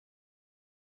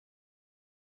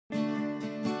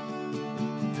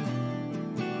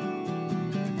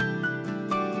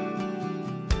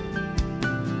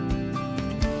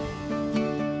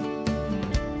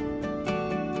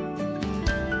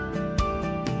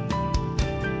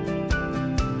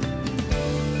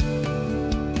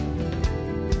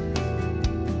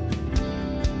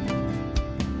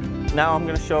Now I'm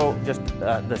going to show just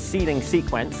the seeding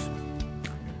sequence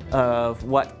of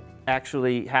what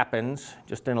actually happens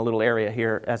just in a little area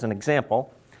here as an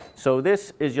example. So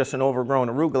this is just an overgrown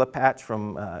arugula patch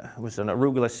from, it was an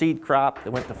arugula seed crop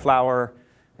that went to flower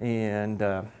and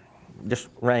just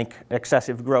rank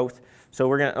excessive growth. So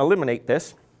we're going to eliminate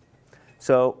this.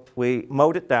 So we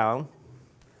mowed it down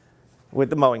with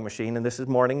the mowing machine, and this is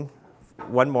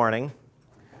one morning,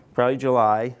 probably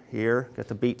July here, got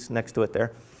the beets next to it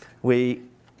there. We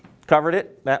covered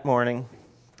it that morning,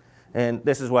 and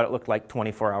this is what it looked like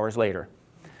 24 hours later.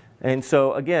 And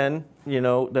so again, you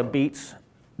know, the beets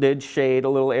did shade a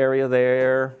little area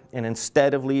there, and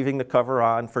instead of leaving the cover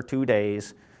on for 2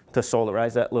 days to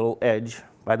solarize that little edge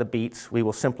by the beets, we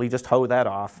will simply just hoe that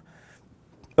off.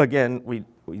 Again, we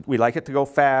like it to go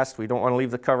fast. We don't want to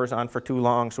leave the covers on for too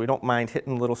long, so we don't mind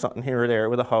hitting a little something here or there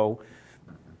with a hoe.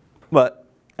 But,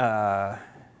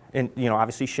 and, you know,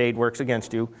 obviously shade works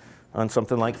against you on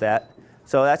something like that.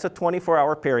 So that's a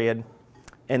 24-hour period,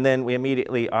 and then we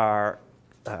immediately are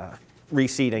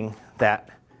reseeding that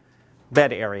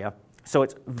bed area. So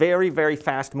it's very, very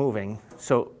fast moving.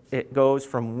 So it goes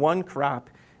from one crop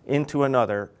into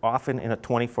another, often in a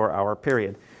 24-hour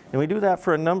period. And we do that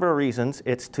for a number of reasons.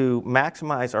 It's to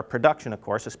maximize our production, of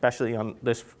course, especially on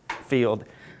this field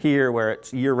here where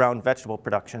it's year-round vegetable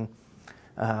production,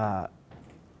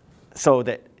 so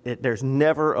that there's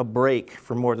never a break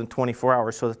for more than 24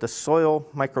 hours, so that the soil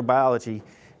microbiology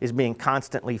is being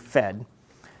constantly fed.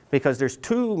 Because there's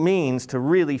two means to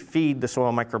really feed the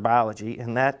soil microbiology,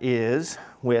 and that is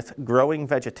with growing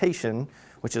vegetation,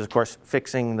 which is, of course,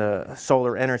 fixing the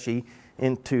solar energy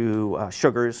into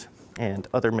sugars and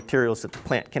other materials that the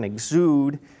plant can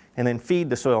exude and then feed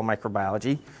the soil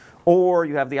microbiology. Or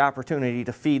you have the opportunity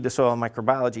to feed the soil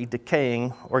microbiology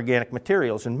decaying organic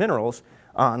materials and minerals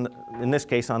on, in this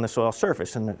case, on the soil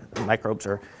surface, and the microbes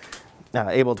are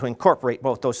able to incorporate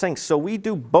both those things. So we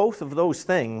do both of those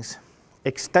things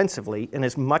extensively and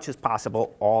as much as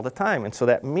possible all the time. And so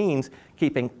that means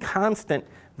keeping constant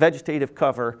vegetative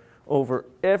cover over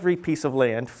every piece of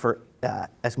land for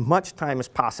as much time as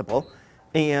possible,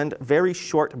 and very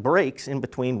short breaks in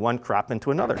between one crop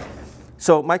into another.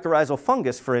 So mycorrhizal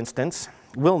fungus, for instance,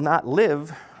 will not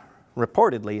live,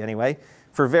 reportedly anyway,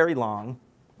 for very long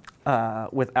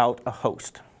without a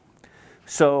host.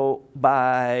 So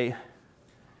by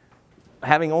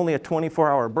having only a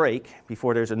 24-hour break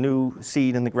before there's a new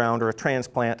seed in the ground or a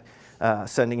transplant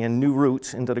sending in new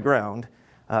roots into the ground,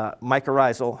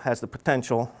 mycorrhizal has the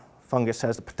potential, fungus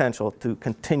has the potential to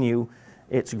continue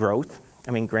its growth.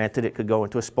 I mean, granted, it could go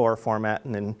into a spore format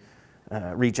and then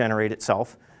regenerate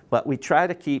itself, but we try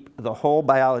to keep the whole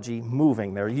biology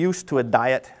moving. They're used to a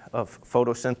diet of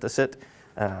photosynthesis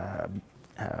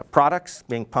products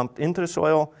being pumped into the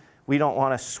soil. We don't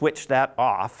want to switch that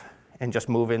off and just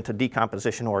move into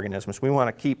decomposition organisms. We want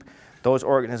to keep those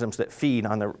organisms that feed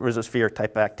on the rhizosphere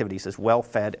type activities as well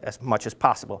fed as much as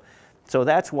possible. So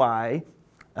that's why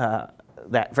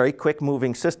that very quick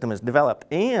moving system is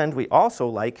developed. And we also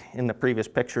like, in the previous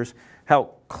pictures,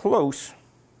 how close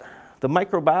the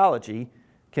microbiology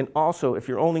can also, if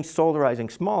you're only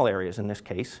solarizing small areas in this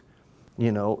case,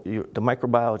 you know, the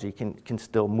microbiology can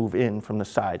still move in from the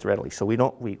sides readily. So we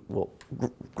will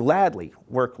gladly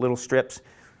work little strips.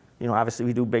 You know, obviously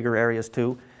we do bigger areas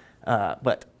too,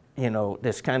 but you know,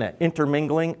 this kind of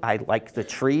intermingling, I like the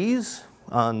trees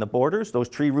on the borders. Those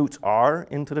tree roots are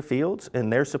into the fields,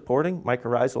 and they're supporting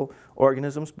mycorrhizal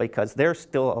organisms because they're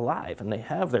still alive and they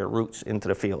have their roots into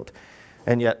the field.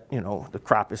 And yet, you know, the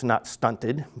crop is not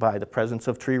stunted by the presence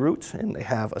of tree roots, and they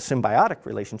have a symbiotic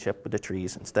relationship with the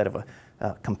trees instead of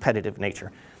a competitive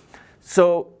nature.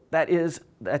 So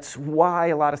that's why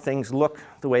a lot of things look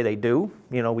the way they do.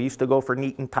 You know, we used to go for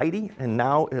neat and tidy, and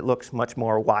now it looks much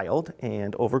more wild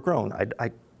and overgrown. I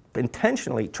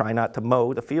intentionally try not to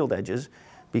mow the field edges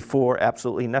before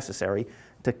absolutely necessary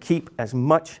to keep as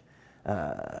much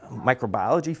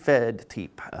microbiology fed,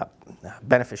 keep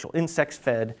beneficial insects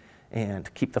fed,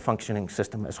 and keep the functioning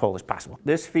system as whole as possible.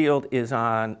 This field is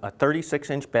on a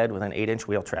 36-inch bed with an 8-inch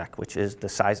wheel track, which is the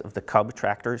size of the Cub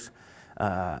tractors.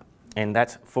 And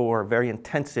that's for very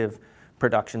intensive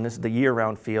production. This is the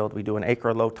year-round field. We do an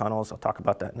acre of low tunnels. I'll talk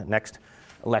about that in the next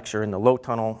lecture. And the low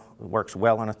tunnel works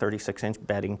well on a 36-inch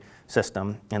bedding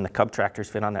system, and the Cub tractors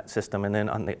fit on that system. And then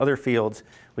on the other fields,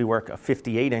 we work a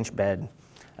 58-inch bed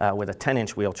with a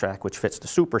 10-inch wheel track, which fits the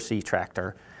Super C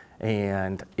tractor.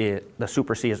 And the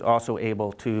Super C is also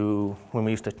able to, when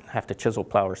we used to have to chisel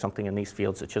plow or something in these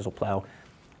fields, the chisel plow,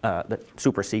 the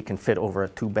Super C can fit over a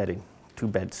two-bed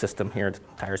system here. The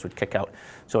tires would kick out.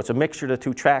 So it's a mixture of the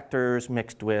two tractors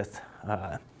mixed with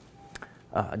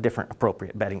different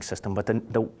appropriate bedding system. But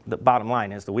the bottom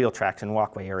line is the wheel tracks and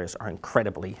walkway areas are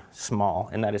incredibly small,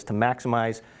 and that is to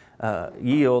maximize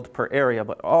yield per area,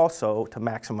 but also to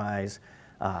maximize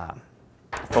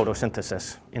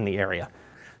photosynthesis in the area.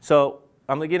 So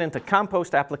I'm going to get into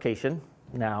compost application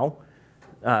now,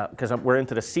 because we're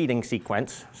into the seeding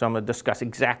sequence. So I'm going to discuss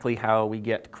exactly how we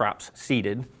get crops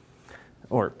seeded,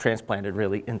 or transplanted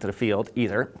really, into the field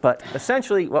either. But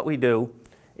essentially what we do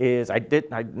is, I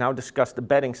now discussed the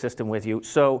bedding system with you.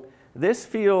 So this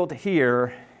field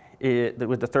here,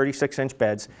 with the 36-inch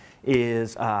beds,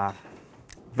 is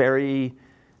very,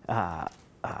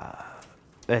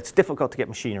 it's difficult to get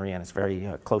machinery in. It's very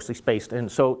closely spaced.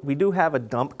 And so we do have a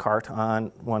dump cart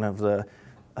on one of the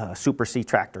Super C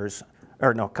tractors,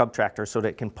 or no, Cub tractors, so that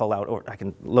it can pull out, or I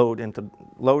can load into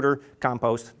loader,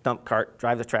 compost, dump cart,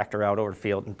 drive the tractor out over the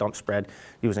field and dump spread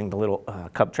using the little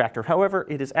Cub tractor. However,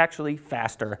 it is actually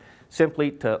faster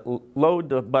simply to load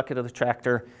the bucket of the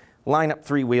tractor, line up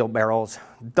 3 wheelbarrows,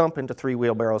 dump into 3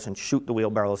 wheelbarrows and shoot the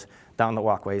wheelbarrows down the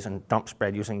walkways and dump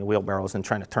spread using the wheelbarrows and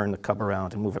trying to turn the Cub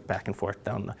around and move it back and forth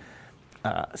down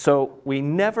the... So we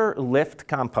never lift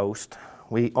compost.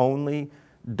 We only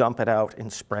dump it out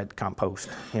and spread compost,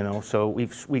 you know. So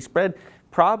we spread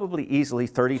probably easily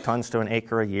 30 tons to an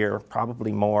acre a year,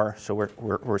 probably more. So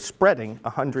we're spreading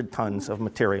 100 tons of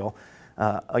material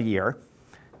a year,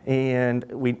 and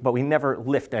but we never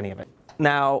lift any of it.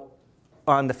 Now,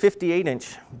 on the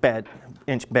 58-inch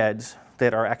beds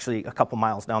that are actually a couple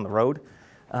miles down the road,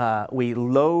 we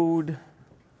load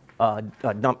a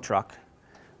dump truck,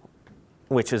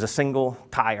 which is a single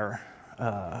tire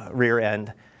rear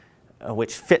end,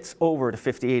 which fits over the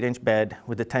 58-inch bed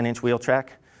with the 10-inch wheel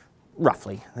track,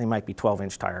 roughly. They might be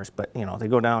 12-inch tires, but you know, they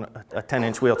go down a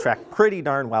 10-inch wheel track pretty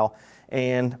darn well.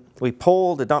 And we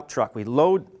pull the dump truck, we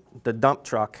load the dump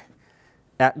truck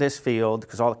at this field,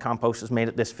 because all the compost is made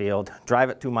at this field,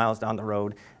 drive it 2 miles down the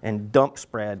road, and dump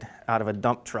spread out of a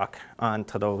dump truck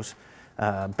onto those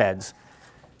beds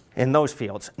in those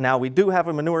fields. Now, we do have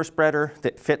a manure spreader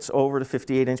that fits over the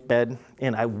 58-inch bed,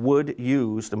 and I would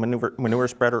use the manure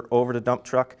spreader over the dump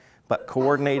truck, but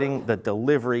coordinating the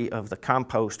delivery of the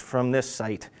compost from this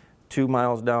site 2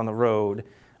 miles down the road,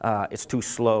 it's too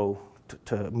slow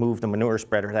to move the manure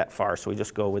spreader that far, so we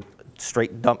just go with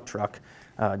straight dump truck,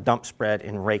 dump spread,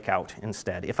 and rake out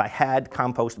instead. If I had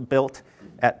compost built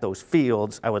at those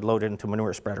fields, I would load it into a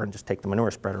manure spreader and just take the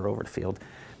manure spreader over the field.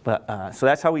 But, so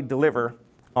that's how we deliver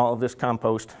all of this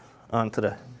compost onto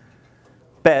the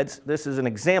beds. This is an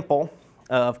example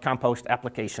of compost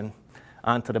application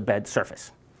onto the bed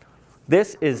surface.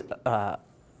 This is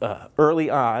early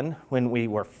on when we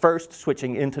were first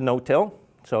switching into no-till,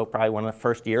 so probably one of the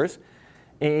first years.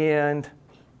 And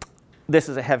this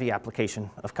is a heavy application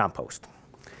of compost.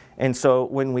 And so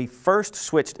when we first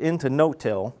switched into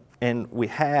no-till, and we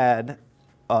had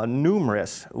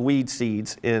numerous weed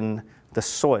seeds in the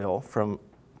soil from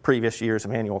previous years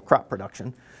of annual crop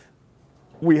production,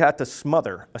 we had to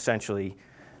smother, essentially,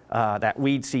 that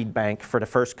weed seed bank for the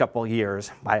first couple of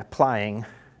years by applying,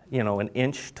 you know, 1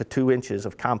 inch to 2 inches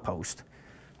of compost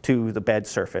to the bed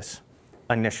surface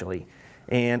initially.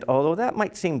 And although that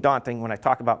might seem daunting when I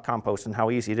talk about compost and how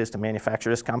easy it is to manufacture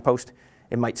this compost,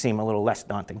 it might seem a little less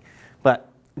daunting. But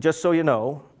just so you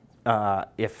know,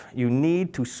 if you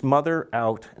need to smother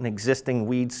out an existing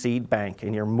weed seed bank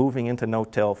and you're moving into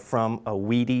no-till from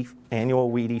a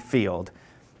annual weedy field,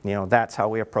 you know, that's how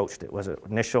we approached it. It was an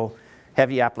initial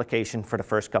heavy application for the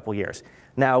first couple years.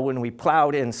 Now, when we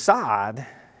plowed in sod,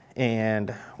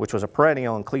 which was a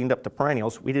perennial, and cleaned up the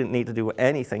perennials, we didn't need to do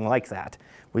anything like that.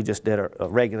 We just did a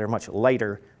regular, much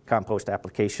lighter compost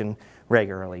application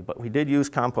regularly. But we did use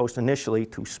compost initially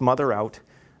to smother out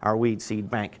our weed seed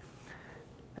bank.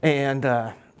 And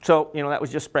so, you know, that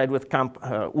was just spread with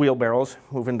wheelbarrows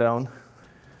moving down.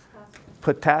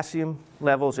 Potassium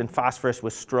levels and phosphorus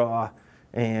with straw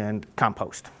and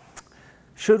compost.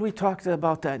 Should we talk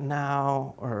about that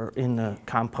now or in the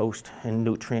compost and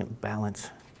nutrient balance?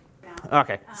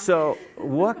 Okay, so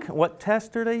what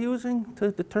test are they using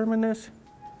to determine this?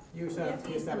 You have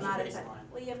to use the modified.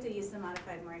 Well, you have to use the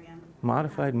modified Morgan.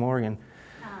 Modified Morgan.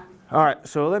 All right,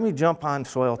 so let me jump on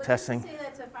soil testing. Say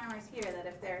that to farmers here, that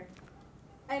if they're,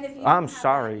 and if you I'm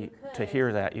sorry to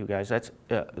hear that, you guys. That's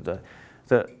the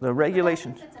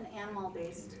regulations. But I think it's an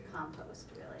animal-based compost,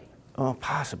 really. Oh,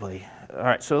 possibly. All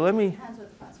right, so let me. Depends what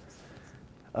the phosphorus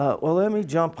is. Well, let me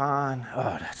jump on.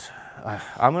 Oh, that's.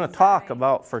 I'm going to talk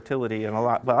about fertility and a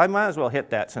lot, but I might as well hit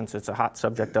that since it's a hot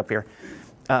subject up here.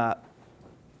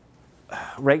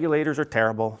 regulators are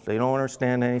terrible. They don't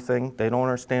understand anything. They don't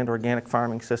understand organic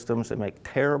farming systems. They make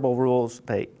terrible rules.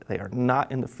 They are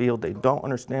not in the field. They don't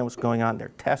understand what's going on.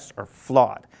 Their tests are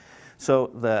flawed.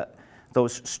 So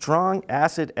those strong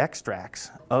acid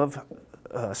extracts of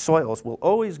soils will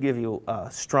always give you a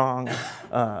strong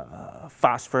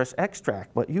phosphorus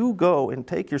extract. But you go and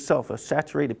take yourself a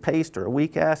saturated paste or a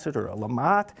weak acid or a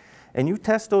Lamat, and you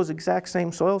test those exact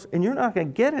same soils, and you're not going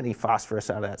to get any phosphorus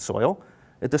out of that soil.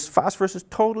 This phosphorus is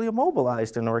totally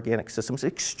immobilized in organic systems.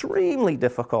 It's extremely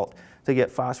difficult to get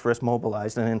phosphorus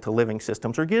mobilized and into living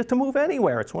systems or get it to move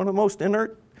anywhere. It's one of the most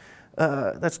inert.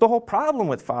 That's the whole problem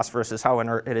with phosphorus, is how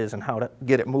inert it is and how to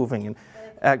get it moving in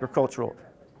agricultural.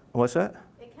 What's that?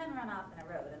 It can run off in a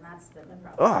road, and that's been the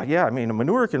problem. Oh yeah, I mean, the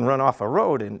manure can run off a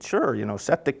road, and sure, you know,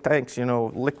 septic tanks, you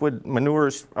know, liquid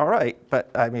manures, all right.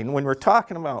 But I mean, when we're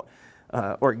talking about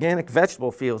organic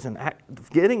vegetable fields and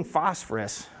getting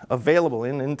phosphorus available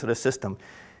into the system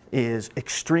is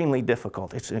extremely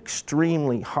difficult. It's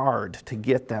extremely hard to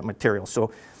get that material.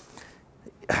 So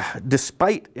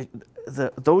despite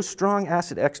those strong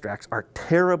acid extracts are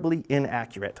terribly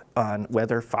inaccurate on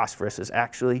whether phosphorus is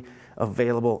actually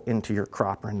available into your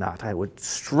crop or not. I would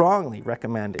strongly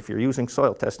recommend, if you're using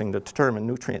soil testing to determine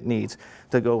nutrient needs,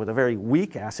 to go with a very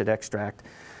weak acid extract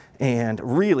and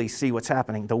really see what's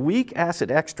happening. The weak acid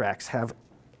extracts have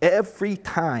every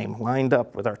time lined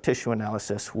up with our tissue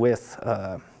analysis with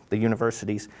the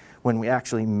universities when we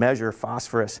actually measure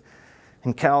phosphorus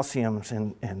and calciums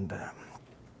and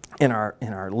in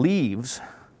our leaves.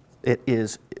 It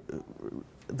is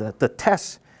the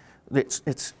tests.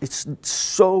 It's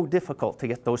so difficult to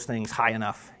get those things high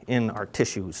enough in our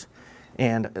tissues,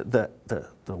 and the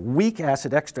weak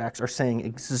acid extracts are saying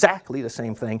exactly the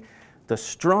same thing. The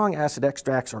strong acid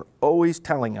extracts are always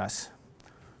telling us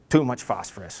too much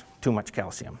phosphorus, too much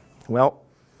calcium. Well,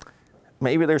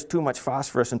 maybe there's too much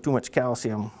phosphorus and too much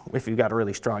calcium if you've got a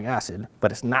really strong acid,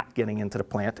 but it's not getting into the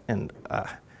plant. And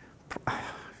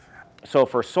so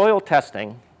for soil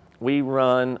testing, we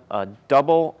run a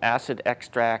double acid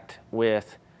extract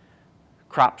with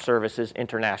Crop Services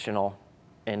International,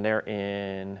 and they're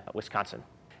in Wisconsin.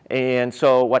 And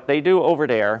so what they do over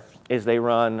there is they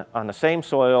run on the same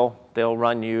soil, they'll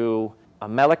run you a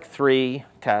Melic-3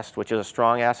 test, which is a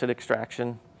strong acid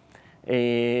extraction,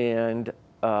 and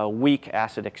a weak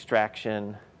acid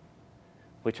extraction,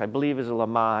 which I believe is a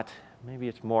Lamat. Maybe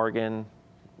it's Morgan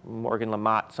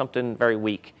Lamat, something very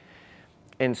weak.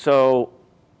 And so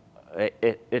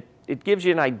it gives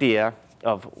you an idea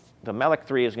of, the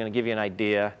Melic-3 is going to give you an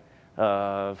idea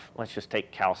of, let's just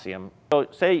take calcium. So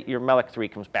say your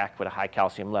Melic-3 comes back with a high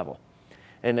calcium level,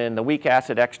 and then the weak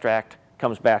acid extract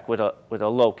comes back with a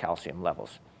low calcium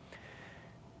levels.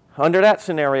 Under that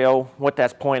scenario, what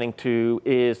that's pointing to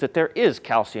is that there is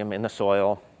calcium in the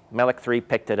soil. Melic-3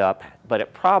 picked it up, but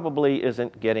it probably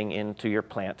isn't getting into your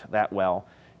plant that well.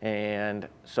 And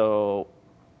so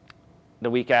the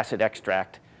weak acid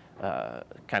extract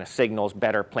kind of signals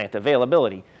better plant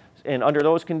availability. And under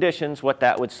those conditions, what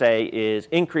that would say is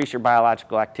increase your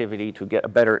biological activity to get a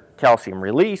better calcium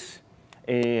release,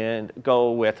 and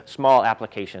go with small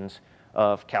applications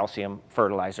of calcium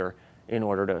fertilizer in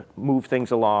order to move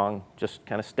things along just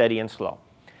kind of steady and slow.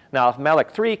 Now, if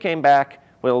Melic-3 came back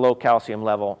with a low calcium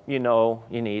level, you know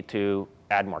you need to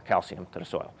add more calcium to the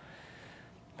soil.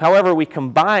 However, we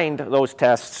combined those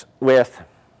tests with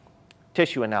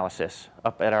tissue analysis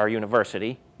up at our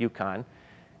university, UConn.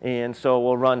 And so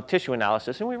we'll run tissue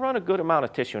analysis, and we run a good amount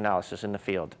of tissue analysis in the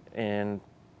field. And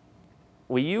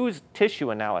we use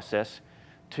tissue analysis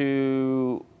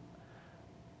to,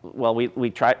 well, we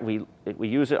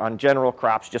use it on general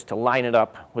crops just to line it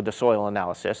up with the soil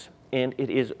analysis. And it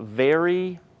is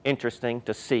very interesting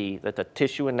to see that the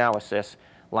tissue analysis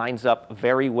lines up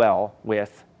very well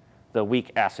with the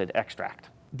weak acid extract.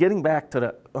 Getting back to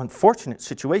the unfortunate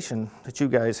situation that you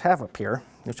guys have up here,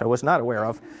 which I was not aware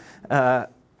of,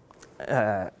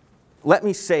 let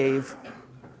me save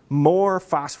more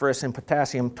phosphorus and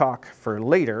potassium talk for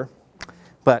later.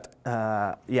 But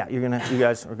yeah, you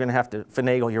guys are gonna have to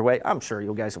finagle your way. I'm sure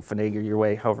you guys will finagle your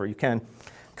way however you can,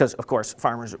 because of course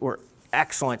farmers were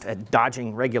excellent at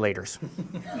dodging regulators.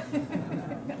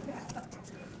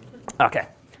 Okay,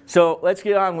 so let's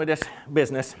get on with this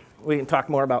business. We can talk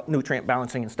more about nutrient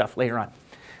balancing and stuff later on.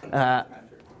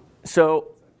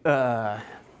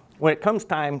 When it comes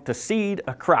time to seed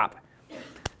a crop,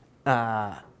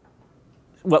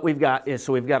 what we've got is,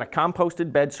 so we've got a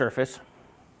composted bed surface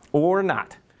or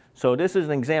not. So this is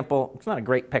an example. It's not a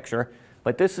great picture,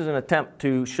 but this is an attempt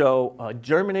to show a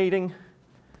germinating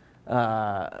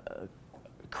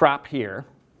crop here.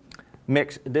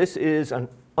 This is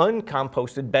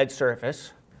uncomposted bed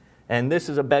surface, and this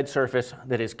is a bed surface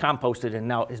that is composted and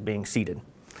now is being seeded.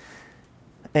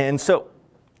 And so,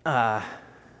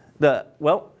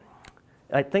 well,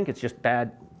 I think it's just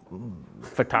bad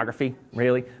photography,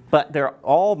 really, but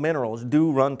all minerals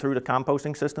do run through the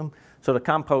composting system. So the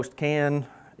compost can,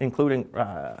 including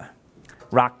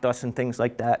rock dust and things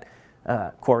like that,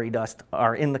 quarry dust,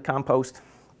 are in the compost,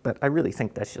 but I really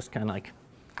think that's just kind of like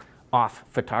off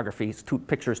photography. It's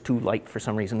picture's too light for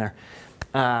some reason there.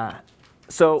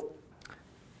 So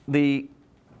now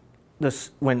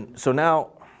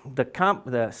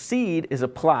the seed is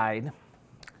applied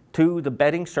to the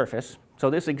bedding surface. So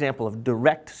this example of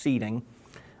direct seeding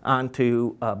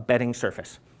onto a bedding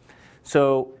surface.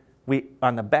 So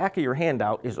on the back of your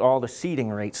handout is all the seeding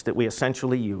rates that we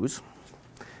essentially use,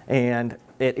 and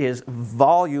it is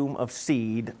volume of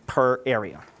seed per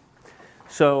area.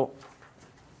 So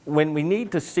when we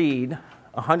need to seed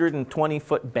a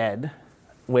 120-foot bed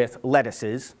with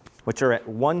lettuces, which are at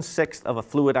 1/6 of a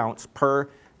fluid ounce per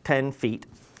 10 feet,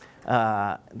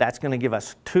 that's going to give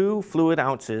us 2 fluid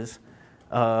ounces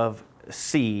of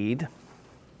seed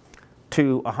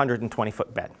to a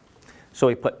 120-foot bed. So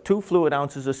we put 2 fluid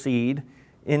ounces of seed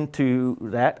into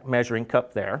that measuring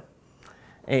cup there,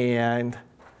 and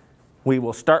we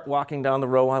will start walking down the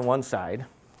row on one side,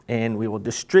 and we will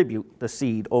distribute the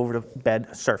seed over the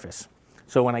bed surface.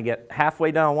 So when I get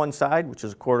halfway down one side, which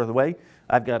is 1/4 of the way,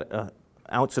 I've got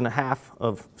 1.5 ounces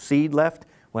of seed left.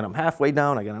 When I'm halfway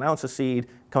down, I got 1 ounce of seed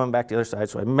coming back to the other side.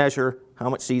 So I measure how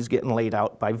much seed's getting laid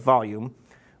out by volume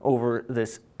over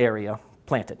this area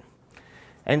planted.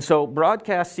 And so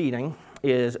broadcast seeding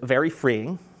is very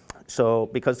freeing. So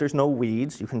because there's no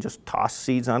weeds, you can just toss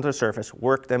seeds onto the surface,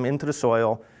 work them into the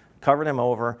soil, cover them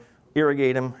over,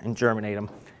 irrigate them, and germinate them.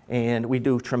 And we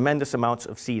do tremendous amounts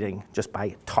of seeding just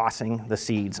by tossing the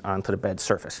seeds onto the bed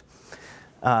surface.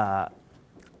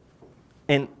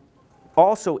 And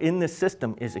also in this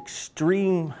system is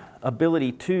extreme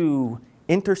ability to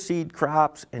interseed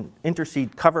crops and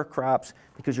interseed cover crops,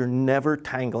 because you're never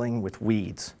tangling with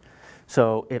weeds.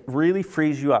 So it really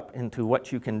frees you up into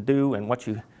what you can do and what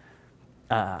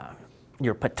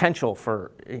your potential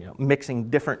for mixing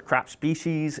different crop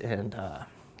species, and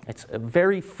it's a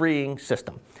very freeing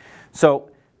system. So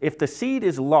if the seed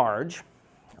is large,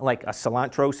 like a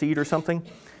cilantro seed or something,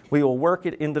 we will work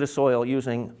it into the soil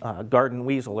using a garden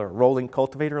weasel or a rolling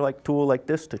cultivator-like tool like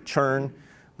this to churn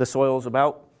the soils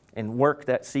about and work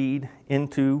that seed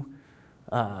into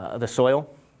the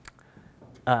soil.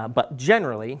 But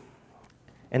generally,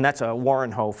 and that's a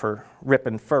Warren hoe for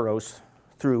ripping furrows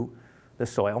through the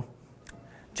soil.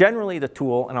 Generally the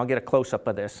tool, and I'll get a close-up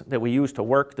of this, that we use to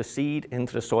work the seed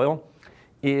into the soil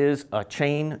is a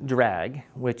chain drag,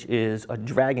 which is a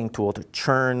dragging tool to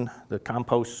churn the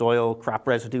compost, soil, crop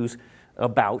residues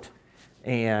about,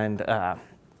 and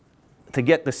to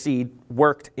get the seed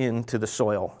worked into the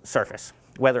soil surface,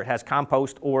 whether it has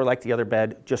compost or, like the other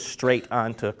bed, just straight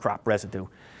onto crop residue.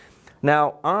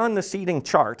 Now on the seeding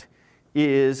chart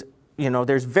is,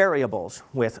 there's variables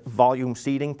with volume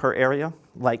seeding per area,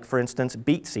 like for instance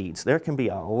beet seeds. There can be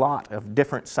a lot of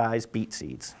different size beet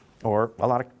seeds, or a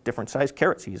lot of different size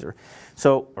carrot seeds, or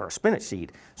a spinach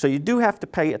seed. So you do have to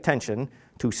pay attention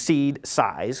to seed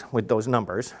size with those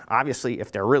numbers. Obviously,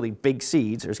 if they're really big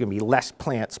seeds, there's going to be less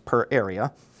plants per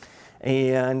area.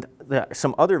 And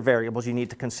some other variables you need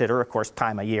to consider, of course,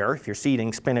 time of year. If you're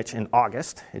seeding spinach in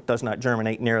August, it does not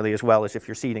germinate nearly as well as if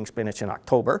you're seeding spinach in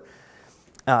October.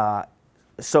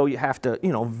 So you have to,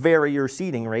 vary your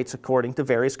seeding rates according to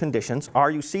various conditions. Are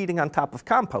you seeding on top of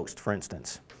compost, for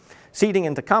instance? Seeding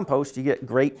into compost, you get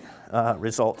great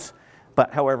results.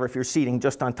 But however, if you're seeding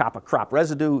just on top of crop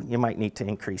residue, you might need to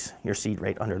increase your seed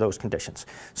rate under those conditions.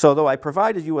 So though I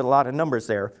provided you with a lot of numbers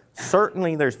there,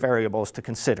 certainly there's variables to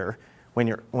consider when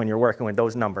you're working with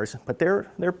those numbers, but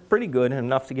they're pretty good and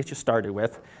enough to get you started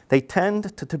with. They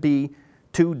tend to be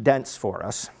too dense for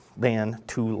us than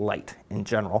too light in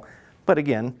general. But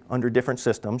again, under different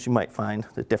systems, you might find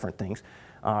that different things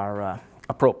are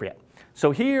appropriate.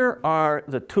 So here are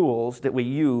the tools that we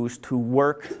use to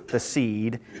work the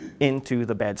seed into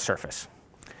the bed surface.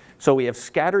 So we have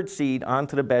scattered seed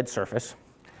onto the bed surface.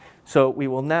 So we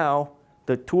will now,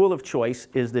 the tool of choice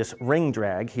is this ring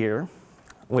drag here,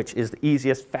 which is the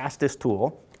easiest, fastest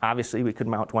tool. Obviously, we could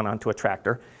mount one onto a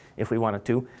tractor if we wanted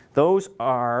to. Those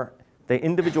are the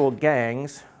individual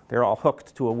gangs. They're all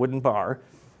hooked to a wooden bar.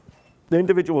 The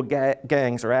individual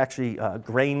gangs are actually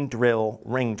grain drill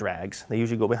ring drags. They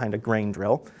usually go behind a grain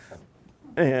drill.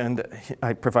 And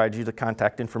I provide you the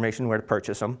contact information where to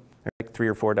purchase them. They're like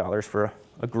 $3 or $4 for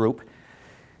a group.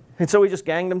 And so we just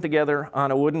gang them together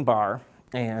on a wooden bar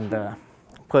and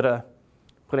put a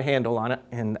handle on it,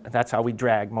 and that's how we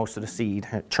drag most of the seed.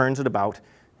 It churns it about.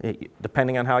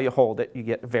 Depending on how you hold it, you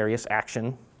get various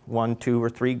action, 1, 2, or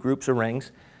 3 groups of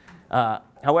rings.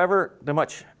 However, the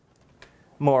much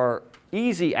more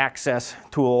easy access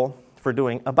tool for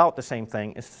doing about the same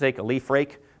thing is to take a leaf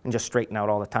rake and just straighten out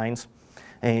all the tines,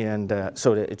 and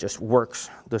so that it just works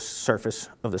the surface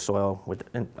of the soil.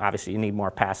 And obviously you need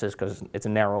more passes because it's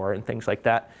narrower and things like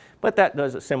that, but that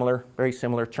does a similar, very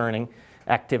similar churning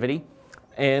activity.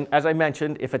 And as I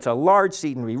mentioned, if it's a large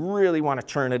seed and we really want to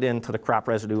churn it into the crop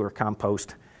residue or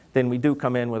compost, then we do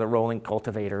come in with a rolling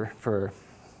cultivator for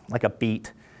like a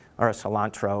beet or a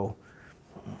cilantro,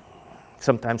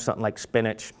 sometimes something like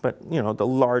spinach, but you know, the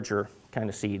larger kind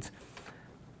of seeds.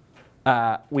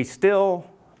 We still,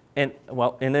 and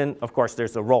then of course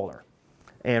there's the roller.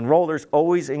 And rollers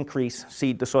always increase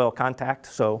seed to soil contact,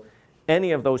 so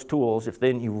any of those tools, if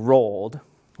then you rolled,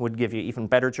 would give you even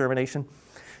better germination.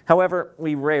 However,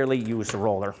 we rarely use the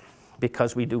roller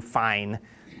because we do fine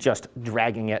just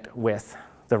dragging it with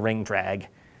the ring drag,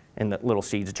 and the little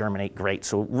seeds germinate great,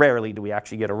 so rarely do we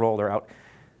actually get a roller out.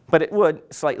 But it would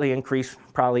slightly increase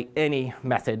probably any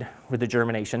method with the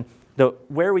germination.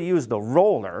 Where we use the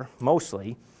roller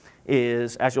mostly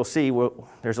is, as you'll see,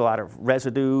 there's a lot of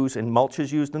residues and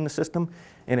mulches used in the system,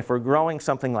 and if we're growing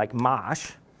something like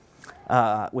mosh,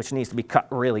 which needs to be cut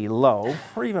really low,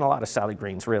 or even a lot of salad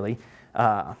greens really,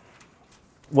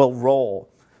 we'll roll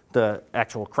the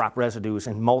actual crop residues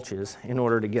and mulches in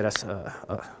order to get us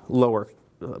a lower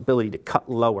ability to cut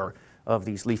lower of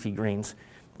these leafy greens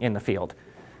in the field.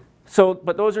 So,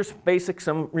 but those are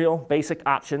some real basic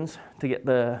options to get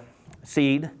the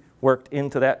seed worked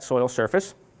into that soil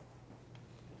surface.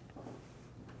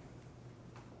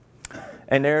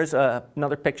 And there's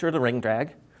another picture of the ring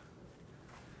drag.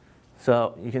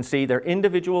 So you can see they're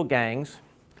individual gangs,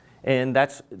 and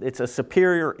it's a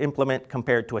superior implement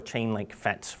compared to a chain link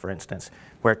fence, for instance,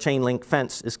 where a chain link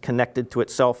fence is connected to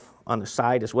itself on the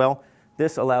side as well.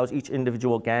 This allows each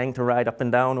individual gang to ride up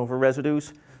and down over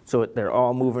residues, so they're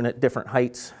all moving at different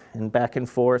heights and back and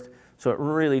forth. So it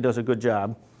really does a good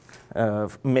job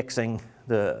of mixing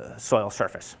the soil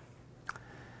surface.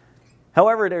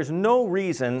 However, there's no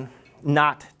reason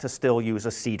not to still use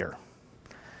a seeder.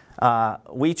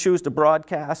 We choose to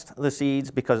broadcast the seeds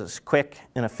because it's quick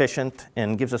and efficient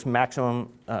and gives us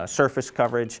maximum surface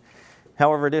coverage.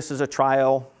 However, this is a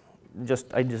trial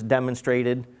I just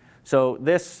demonstrated. So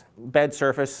this bed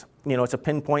surface, you know, it's a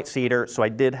pinpoint seeder, so I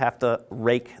did have to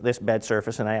rake this bed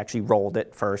surface, and I actually rolled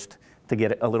it first to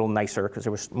get it a little nicer because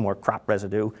there was more crop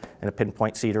residue, and a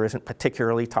pinpoint seeder isn't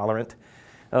particularly tolerant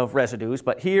of residues.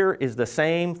 But here is the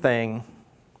same thing,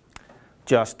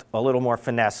 just a little more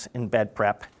finesse in bed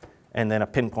prep, and then a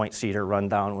pinpoint seeder run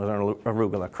down with an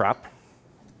arugula crop.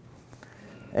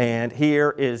 And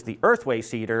here is the earthway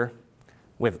seeder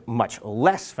with much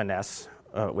less finesse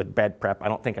with bed prep. I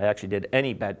don't think I actually did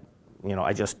any bed, you know,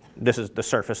 this is the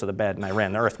surface of the bed and I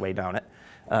ran the earthway down it.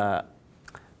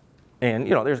 And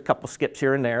you know, there's a couple skips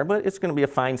here and there, but it's going to be a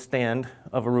fine stand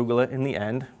of arugula in the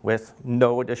end with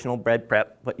no additional bed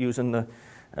prep, but using the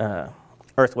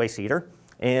earthway seeder.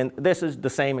 And this is the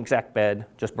same exact bed,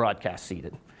 just broadcast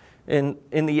seeded. And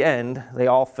in the end, they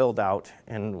all filled out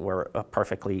and were a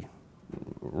perfectly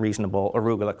reasonable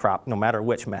arugula crop, no matter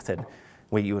which method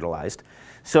we utilized.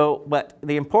 So, but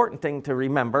the important thing to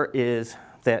remember is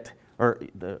that, or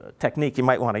the technique you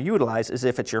might want to utilize is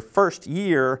if it's your first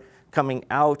year coming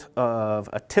out of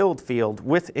a tilled field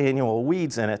with annual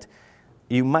weeds in it,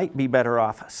 you might be better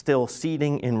off still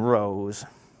seeding in rows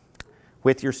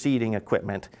with your seeding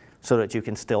equipment so that you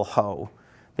can still hoe.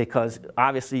 Because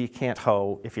obviously you can't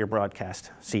hoe if you're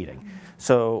broadcast seeding.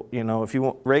 So, you know, if you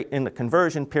want right in the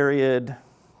conversion period,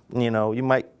 you know, you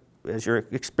might, as you're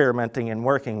experimenting and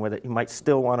working with it, you might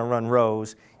still want to run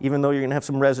rows. Even though you're going to have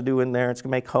some residue in there, it's going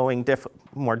to make hoeing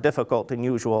more difficult than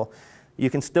usual. You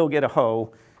can still get a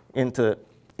hoe into,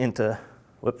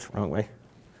 whoops, wrong way.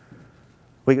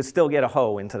 We could still get a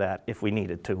hoe into that if we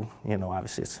needed to. You know,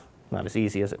 obviously it's not as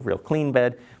easy as a real clean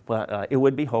bed, but it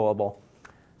would be hoeable.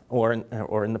 Or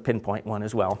in the pinpoint one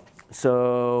as well.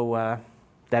 So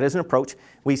that is an approach.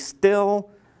 We still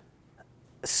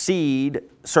seed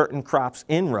certain crops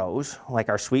in rows, like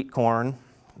our sweet corn,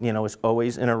 you know, is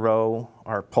always in a row.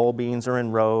 Our pole beans are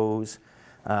in rows.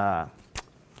 Our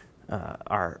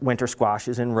winter squash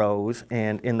is in rows.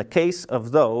 And in the case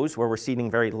of those where we're seeding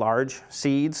very large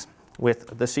seeds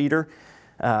with the seeder,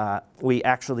 we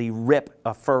actually rip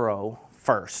a furrow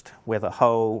first with a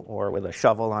hoe or with a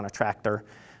shovel on a tractor.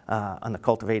 on the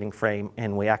cultivating frame,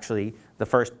 and we actually, the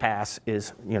first pass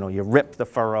is, you rip the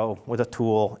furrow with a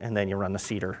tool, and then you run the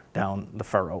seeder down the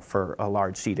furrow for a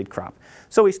large seeded crop.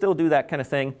 So we still do that kind of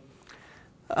thing.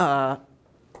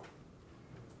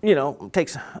 It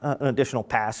takes an additional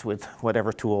pass with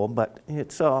whatever tool, but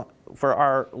it's for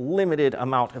our limited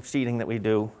amount of seeding that we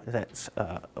do, that's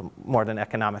more than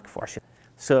economic for us.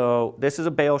 So this is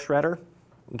a bale shredder,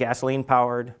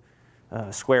 gasoline-powered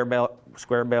square bale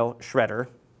shredder,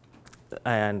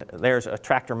 and there's a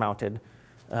tractor-mounted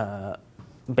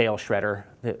bale shredder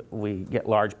that we get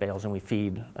large bales and we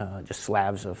feed just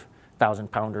slabs of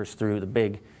 1,000-pounders through the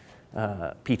big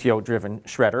PTO-driven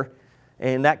shredder.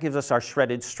 And that gives us our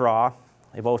shredded straw.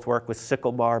 They both work with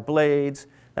sickle bar blades.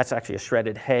 That's actually a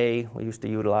shredded hay we used to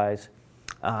utilize.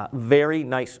 Very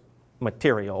nice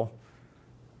material.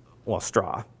 Well,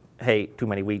 straw. Hay, too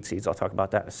many weed seeds. I'll talk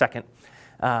about that in a second.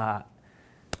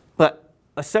 But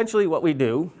essentially what we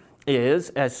do is,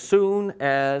 as soon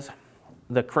as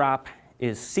the crop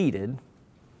is seeded,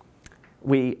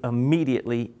 we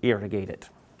immediately irrigate it.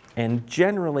 And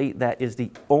generally, that is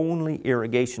the only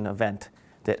irrigation event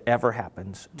that ever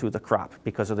happens to the crop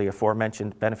because of the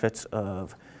aforementioned benefits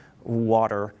of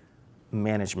water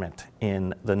management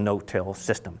in the no-till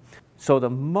system. So the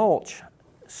mulch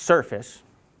surface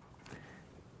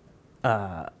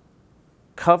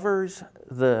covers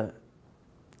the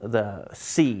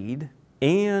seed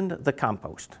and the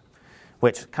compost,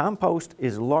 which compost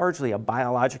is largely a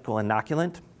biological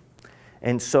inoculant,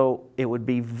 and so it would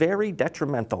be very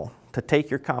detrimental to take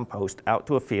your compost out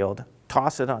to a field,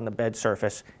 toss it on the bed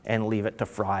surface, and leave it to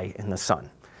fry in the sun.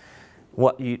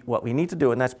 What we need to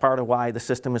do, and that's part of why the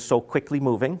system is so quickly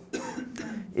moving,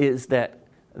 is that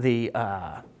the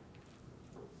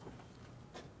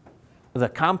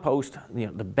compost,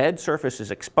 the bed surface is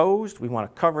exposed. We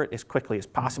want to cover it as quickly as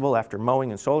possible after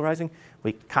mowing and solarizing.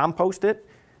 We compost it,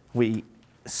 we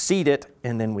seed it,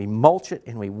 and then we mulch it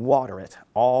and we water it,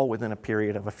 all within a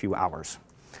period of a few hours.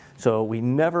 So we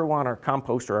never want our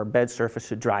compost or our bed surface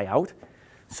to dry out.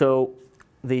 So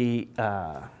this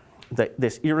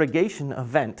irrigation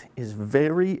event is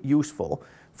very useful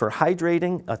for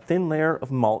hydrating a thin layer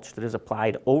of mulch that is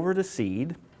applied over the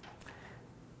seed,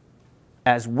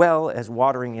 as well as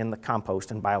watering in the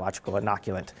compost and biological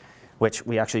inoculant, which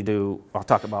we actually do. I'll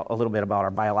talk about a little bit about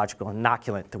our biological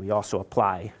inoculant that we also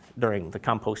apply during the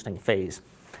composting phase.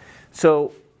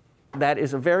 So that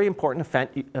is a very important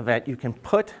event. You can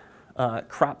put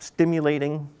crop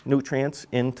stimulating nutrients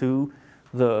into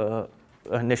the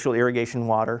initial irrigation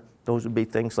water. Those would be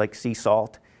things like sea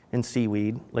salt and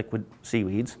seaweed, liquid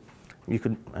seaweeds. You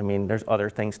could, there's other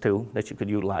things too that you could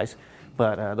utilize,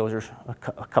 but those are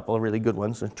a couple of really good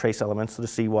ones. The trace elements of the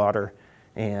seawater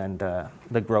and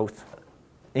the growth,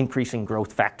 increasing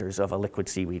growth factors of a liquid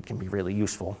seaweed can be really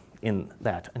useful in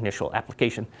that initial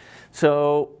application.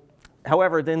 So,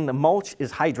 however, then the mulch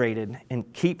is hydrated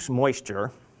and keeps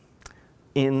moisture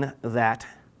in that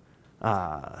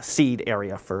seed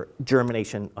area for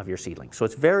germination of your seedling. So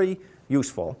it's very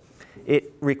useful.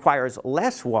 It requires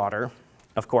less water,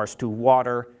 of course, to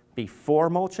water before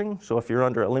mulching. So if you're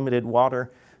under a limited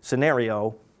water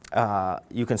scenario,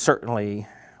 you can certainly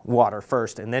water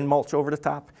first and then mulch over the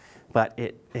top, but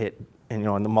and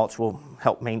the mulch will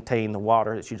help maintain the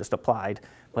water that you just applied,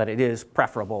 but it is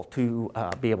preferable to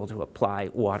be able to apply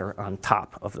water on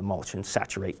top of the mulch and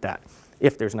saturate that,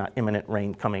 if there's not imminent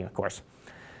rain coming, of course.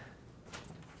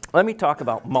 Let me talk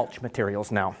about mulch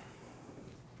materials now.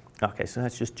 Okay, so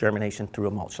that's just germination through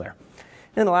a mulch layer.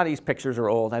 And a lot of these pictures are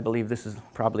old. I believe this is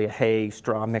probably a hay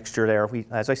straw mixture there.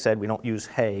 As I said, we don't use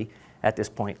hay at this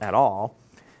point at all.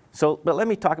 So, but let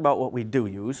me talk about what we do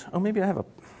use. Oh, maybe I have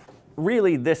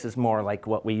really this is more like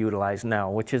what we utilize now,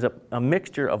 which is a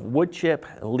mixture of wood chip,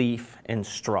 leaf, and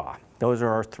straw. Those are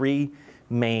our three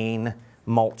main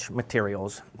mulch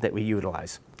materials that we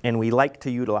utilize. And we like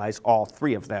to utilize all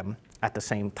three of them at the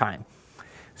same time.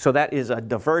 So that is a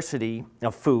diversity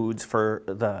of foods for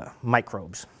the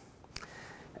microbes.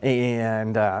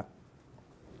 And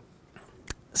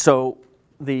so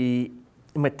the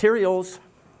materials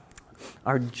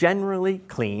are generally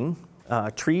clean.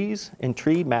 Trees and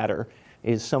tree matter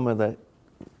is some of the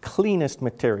cleanest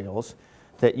materials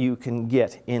that you can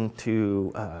get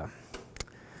into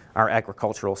our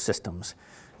agricultural systems.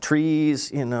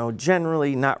 Trees,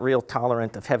 generally not real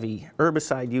tolerant of heavy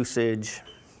herbicide usage,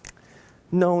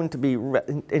 known to be,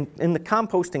 in the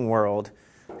composting world,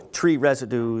 tree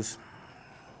residues,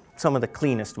 some of the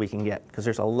cleanest we can get, because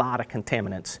there's a lot of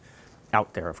contaminants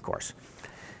out there, of course.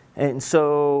 And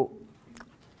so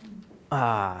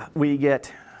we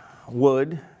get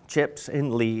wood, chips,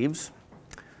 and leaves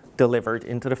delivered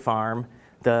into the farm.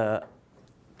 The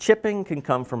chipping can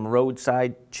come from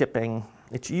roadside chipping.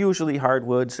 It's usually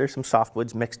hardwoods. There's some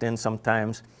softwoods mixed in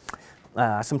sometimes.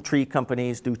 Some tree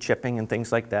companies do chipping and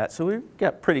things like that. So we've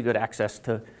got pretty good access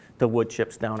to wood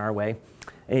chips down our way.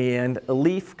 And a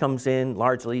leaf comes in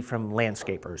largely from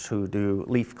landscapers who do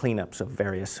leaf cleanups of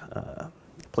various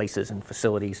places and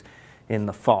facilities in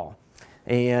the fall.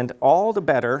 And all the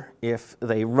better if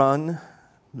they run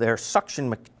their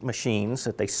suction machines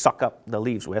that they suck up the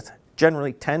leaves with,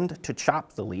 generally tend to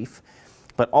chop the leaf,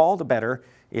 but all the better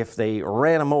if they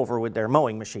ran them over with their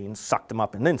mowing machines, sucked them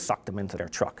up, and then sucked them into their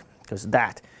truck, because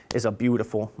that is a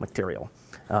beautiful material,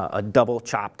 a double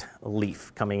chopped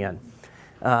leaf coming in.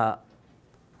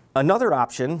 Another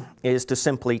option is to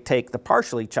simply take the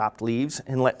partially chopped leaves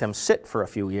and let them sit for a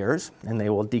few years, and they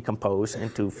will decompose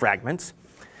into fragments.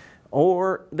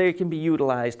 Or they can be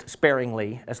utilized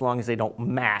sparingly as long as they don't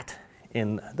mat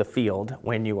in the field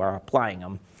when you are applying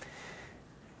them.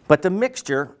 But the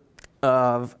mixture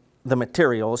of the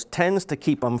materials tends to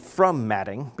keep them from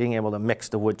matting, being able to mix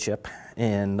the wood chip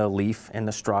and the leaf and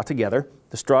the straw together.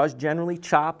 The straw is generally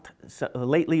chopped. So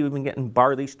lately we've been getting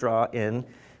barley straw in,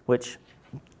 which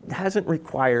hasn't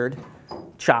required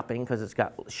chopping because it's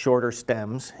got shorter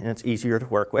stems and it's easier to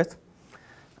work with.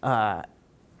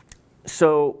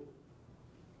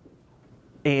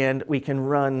 And we can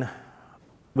run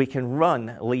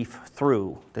leaf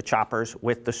through the choppers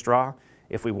with the straw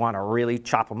if we want to really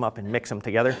chop them up and mix them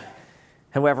together.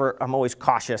 However, I'm always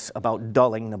cautious about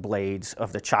dulling the blades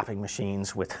of the chopping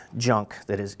machines with junk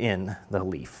that is in the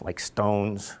leaf, like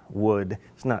stones, wood.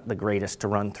 It's not the greatest to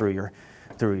run through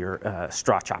your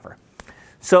straw chopper.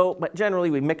 So, but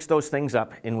generally we mix those things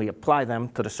up and we apply them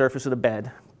to the surface of the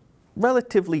bed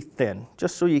relatively thin,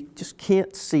 just so you just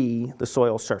can't see the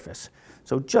soil surface.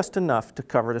 So just enough to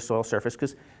cover the soil surface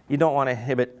because you don't want to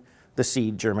inhibit the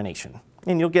seed germination.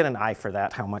 And you'll get an eye for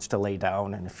that, how much to lay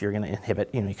down, and if you're going to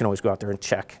inhibit, you can always go out there and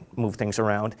check, move things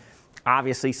around.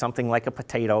 Obviously, something like a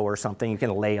potato or something, you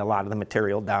can lay a lot of the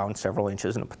material down several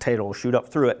inches and a potato will shoot up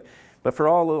through it. But for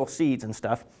all little seeds and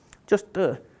stuff, just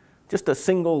a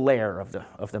single layer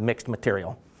of the mixed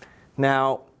material.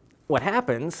 Now, what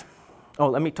happens,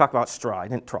 let me talk about straw. I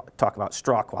didn't talk about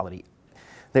straw quality.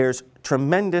 There's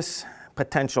tremendous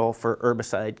potential for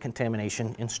herbicide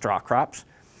contamination in straw crops.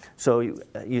 So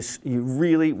you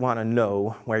really want to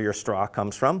know where your straw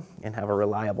comes from and have a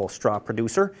reliable straw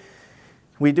producer.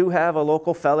 We do have a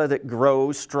local fella that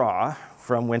grows straw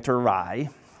from winter rye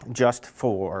just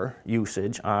for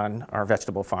usage on our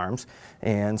vegetable farms.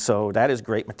 And so that is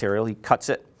great material. He cuts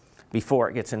it before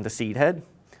it gets into seed head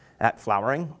at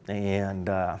flowering, and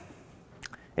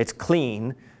it's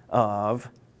clean of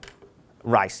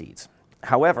rye seeds.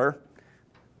 However,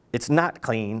 it's not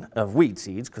clean of weed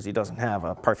seeds because he doesn't have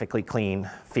a perfectly clean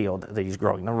field that he's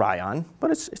growing the rye on,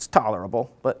 but it's tolerable.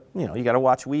 But you got to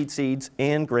watch weed seeds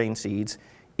and grain seeds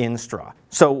in straw.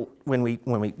 So when we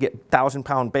get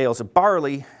 1,000-pound bales of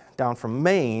barley down from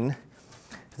Maine,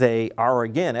 they are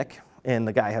organic, and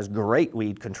the guy has great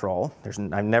weed control.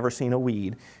 I've never seen a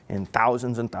weed in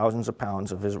thousands and thousands of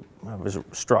pounds of his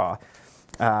straw.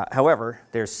 However,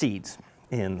 there's seeds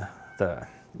in the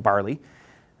barley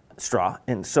straw,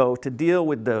 and so to deal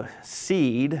with the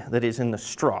seed that is in the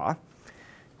straw,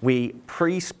 we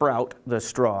pre-sprout the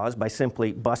straws by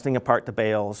simply busting apart the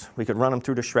bales. We could run them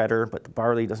through the shredder, but the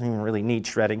barley doesn't even really need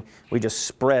shredding. We just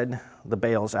spread the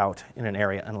bales out in an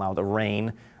area and allow the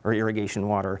rain or irrigation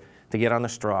water to get on the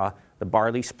straw. The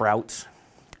barley sprouts,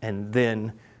 and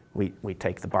then we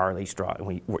take the barley straw and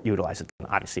we utilize it. And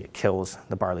obviously it kills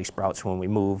the barley sprouts when we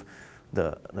move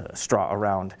the straw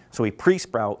around. So we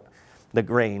pre-sprout the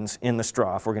grains in the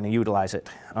straw if we're going to utilize it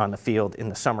on the field in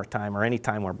the summertime or any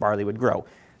time where barley would grow.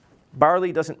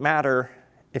 Barley doesn't matter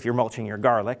if you're mulching your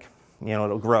garlic.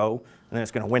 It'll grow and then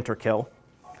it's going to winter kill.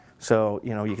 So,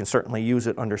 you can certainly use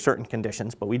it under certain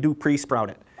conditions, but we do pre-sprout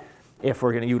it if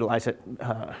we're going to utilize it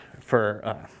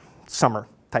for summer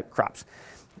type crops.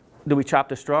 Do we chop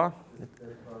the straw?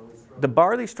 The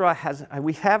barley straw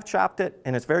we have chopped it,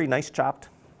 and it's very nice chopped,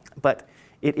 but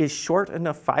it is short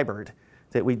enough fibered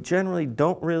that we generally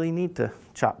don't really need to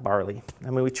chop barley.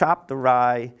 I mean, we chop the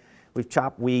rye, we've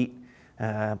chopped wheat,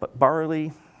 but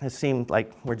barley has seemed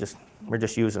like we're just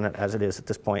using it as it is at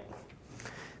this point.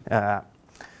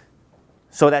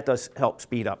 So that does help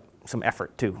speed up some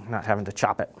effort too, not having to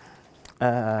chop it.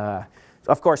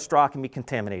 Of course, straw can be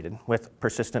contaminated with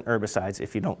persistent herbicides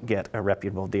if you don't get a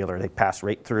reputable dealer. They pass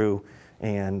right through,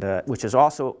 and which is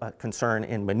also a concern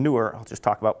in manure. I'll just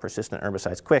talk about persistent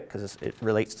herbicides quick because it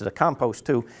relates to the compost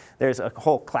too. There's a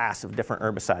whole class of different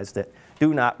herbicides that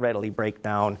do not readily break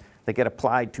down They get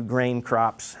applied to grain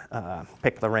crops,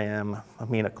 picloram,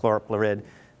 aminochlorobacter.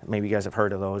 Maybe you guys have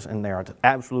heard of those, and they're the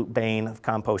absolute bane of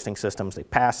composting systems. They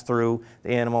pass through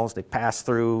the animals, they pass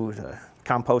through the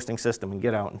composting system and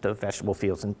get out into vegetable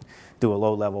fields and do a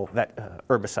low-level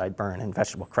herbicide burn in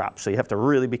vegetable crops. So you have to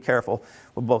really be careful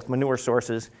with both manure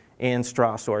sources and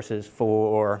straw sources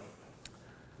for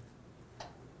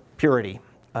purity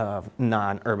of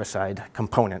non-herbicide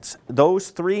components. Those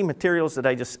three materials that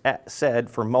I just said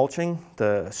for mulching,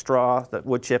 the straw, the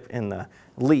wood chip, and the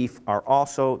leaf, are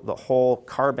also the whole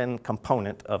carbon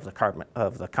component of the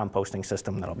composting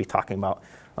system that I'll be talking about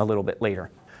a little bit later.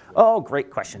 Oh, great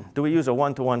question. Do we use a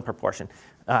 1-to-1 proportion?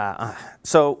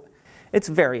 So it's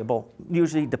variable,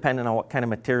 usually depending on what kind of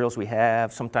materials we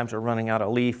have. Sometimes we're running out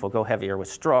of leaf, we'll go heavier with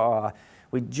straw.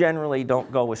 We generally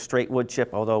don't go with straight wood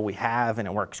chip, although we have, and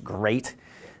it works great.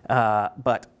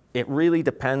 But it really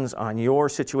depends on your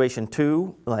situation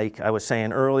too. Like I was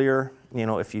saying earlier, you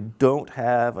know, if you don't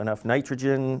have enough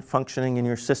nitrogen functioning in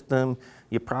your system,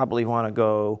 you probably want to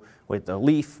go with the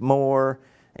leaf more.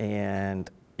 And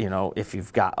you know, if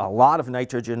you've got a lot of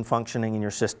nitrogen functioning in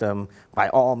your system, by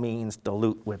all means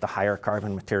dilute with the higher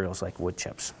carbon materials like wood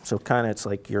chips. So kind of it's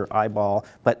like your eyeball,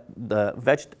 but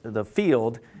the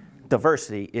field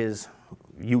diversity is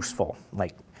useful.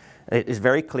 Like it is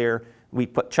very clear. We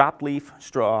put chopped leaf,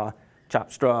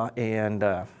 chopped straw, and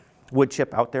wood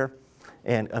chip out there,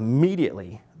 and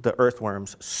immediately the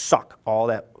earthworms suck all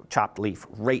that chopped leaf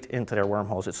right into their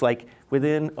wormholes. It's like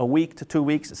within a week to 2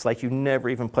 weeks, it's like you never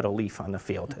even put a leaf on the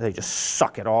field. They just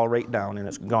suck it all right down and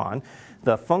it's gone.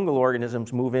 The fungal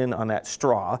organisms move in on that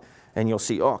straw, and you'll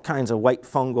see all kinds of white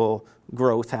fungal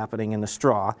growth happening in the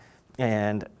straw,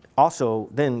 and also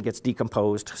then gets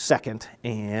decomposed second,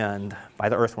 and by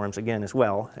the earthworms again as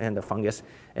well, and the fungus.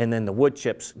 And then the wood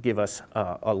chips give us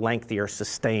a lengthier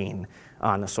sustain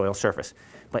on the soil surface.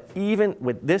 But even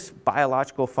with this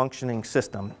biological functioning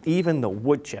system, even the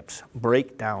wood chips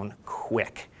break down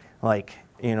quick. Like,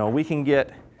 you know, we can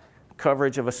get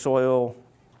coverage of a soil.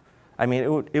 I mean,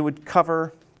 it would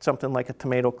cover something like a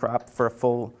tomato crop for a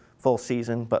full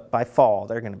season, but by fall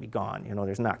they're going to be gone. You know,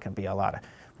 there's not going to be a lot of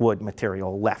wood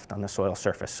material left on the soil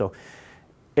surface. So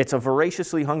it's a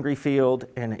voraciously hungry field,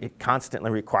 and it constantly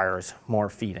requires more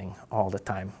feeding all the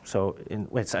time. So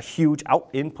it's a huge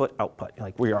input-output.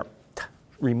 Like we are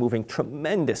removing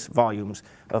tremendous volumes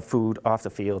of food off the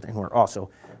field, and we're also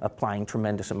applying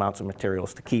tremendous amounts of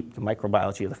materials to keep the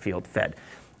microbiology of the field fed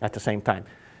at the same time.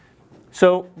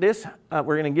 So this,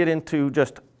 we're going to get into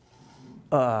just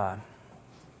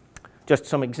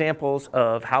some examples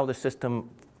of how the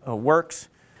system works.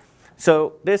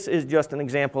 So this is just an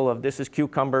example of, this is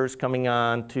cucumbers coming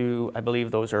on to, I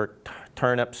believe those are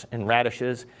turnips and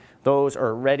radishes. Those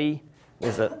are ready.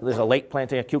 There's a late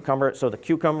planting of cucumber. So the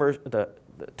cucumbers, the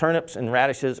turnips and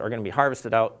radishes are going to be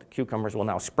harvested out. The cucumbers will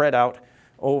now spread out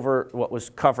over what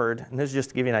was covered. And this is just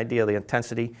to give you an idea of the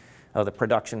intensity of the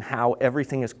production, how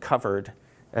everything is covered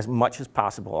as much as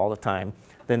possible all the time.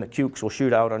 Then the cukes will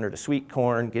shoot out under the sweet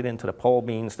corn, get into the pole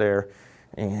beans there,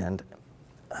 and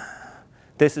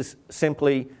this is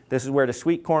where the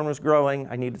sweet corn was growing.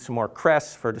 I needed some more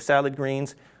cress for the salad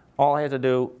greens. All I had to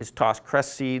do is toss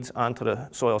cress seeds onto the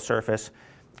soil surface,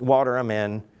 water them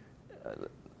in,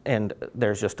 and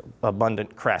there's just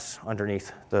abundant cress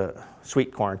underneath the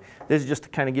sweet corn. This is just to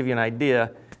kind of give you an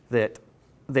idea that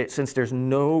since there's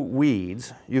no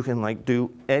weeds, you can like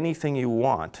do anything you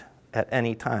want at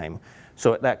any time.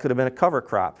 So that could have been a cover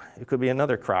crop. It could be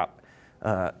another crop.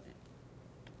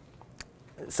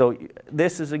 So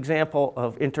this is an example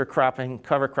of intercropping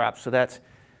cover crops. So that's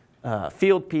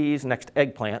field peas next to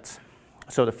eggplants.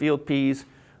 So the field peas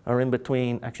are in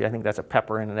between. Actually, I think that's a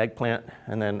pepper and an eggplant,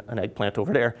 and then an eggplant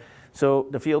over there. So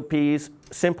the field peas,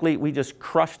 simply we just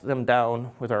crushed them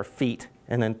down with our feet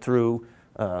and then threw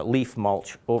leaf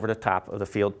mulch over the top of the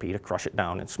field pea to crush it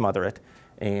down and smother it.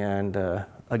 And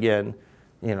again,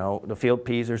 you know, the field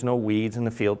peas, there's no weeds in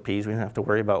the field peas. We don't have to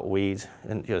worry about weeds.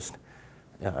 And just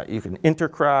you can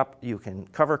intercrop, you can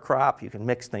cover crop, you can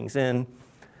mix things in.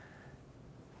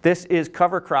 This is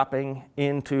cover cropping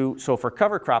so for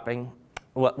cover cropping,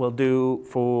 what we'll do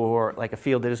for like a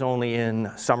field that is only in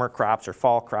summer crops or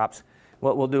fall crops,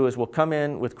 what we'll do is we'll come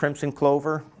in with crimson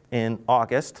clover in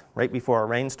August, right before a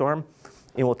rainstorm,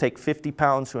 and we'll take 50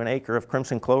 pounds to an acre of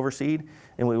crimson clover seed,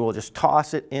 and we will just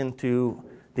toss it into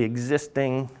the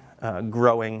existing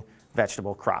growing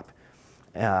vegetable crop.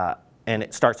 And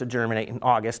it starts to germinate in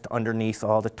August underneath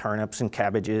all the turnips and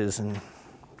cabbages and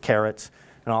carrots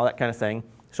and all that kind of thing.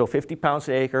 So 50 pounds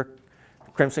to acre,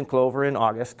 crimson clover in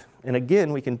August, And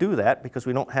again, we can do that because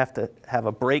we don't have to have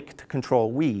a break to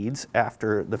control weeds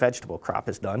after the vegetable crop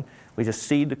is done. We just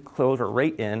seed the clover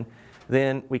right in.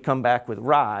 Then we come back with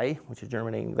rye, which is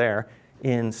germinating there,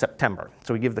 in September.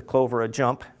 So we give the clover a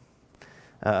jump,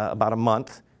 about a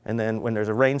month. And then when there's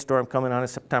a rainstorm coming on in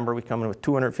September, we come in with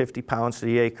 250 pounds to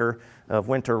the acre of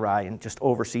winter rye and just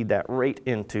overseed that right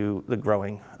into the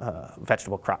growing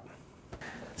vegetable crop.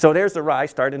 So there's the rye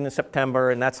starting in September,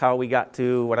 and that's how we got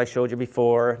to what I showed you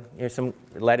before. Here's some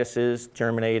lettuces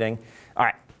germinating. All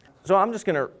right, so I'm just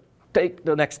going to take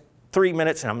the next 3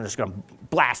 minutes, and I'm just going to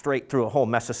blast right through a whole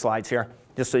mess of slides here,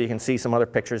 just so you can see some other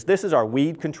pictures. This is our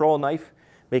weed control knife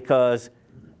because,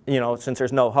 you know, since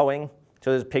there's no hoeing,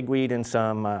 so there's pigweed and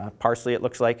some parsley, it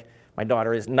looks like. My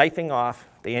daughter is knifing off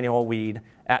the annual weed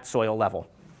at soil level.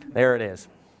 There it is,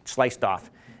 sliced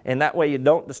off. And that way you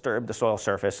don't disturb the soil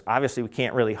surface. Obviously, we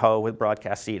can't really hoe with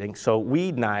broadcast seeding. So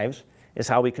weed knives is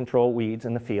how we control weeds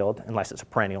in the field, unless it's a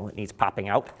perennial that needs popping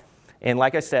out. And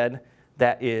like I said,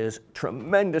 that is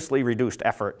tremendously reduced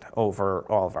effort over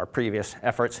all of our previous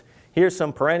efforts. Here's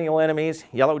some perennial enemies.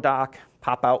 Yellow dock,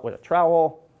 pop out with a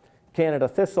trowel. Canada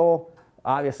thistle,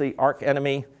 obviously arch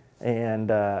enemy, and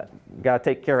got to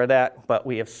take care of that. But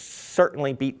we have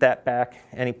certainly beat that back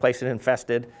any place it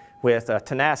infested with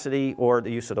tenacity or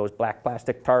the use of those black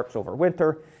plastic tarps over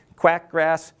winter.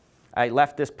 Quackgrass, I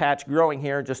left this patch growing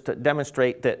here just to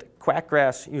demonstrate that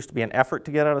quackgrass used to be an effort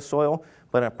to get out of soil,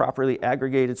 but in a properly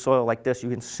aggregated soil like this, you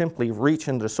can simply reach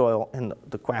into the soil and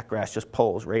the quackgrass just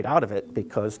pulls right out of it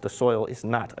because the soil is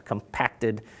not a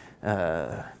compacted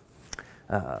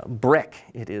brick.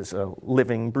 It is a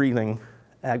living, breathing,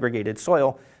 aggregated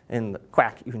soil, and the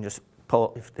quack, you can just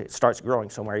pull, if it starts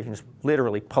growing somewhere, you can just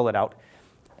literally pull it out.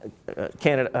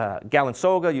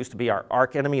 Galansoga used to be our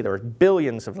arch enemy. There were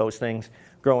billions of those things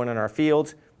growing in our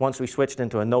fields. Once we switched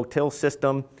into a no-till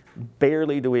system,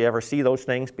 barely do we ever see those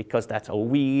things because that's a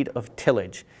weed of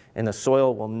tillage, and the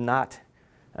soil will not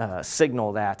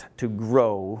signal that to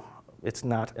grow. It's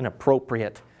not an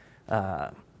appropriate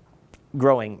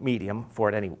growing medium for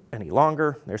it any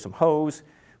longer. There's some hoes,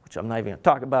 which I'm not even going to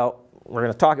talk about. We're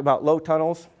going to talk about low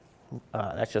tunnels.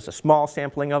 That's just a small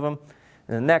sampling of them.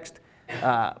 And the next,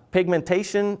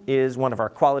 pigmentation is one of our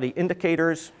quality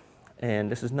indicators, and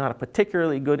this is not a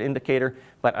particularly good indicator,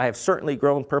 but I have certainly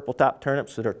grown purple top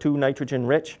turnips that are too nitrogen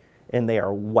rich, and they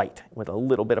are white with a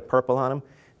little bit of purple on them.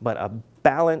 But a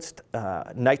balanced,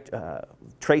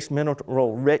 trace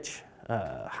mineral rich,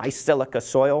 high silica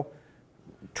soil,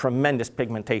 tremendous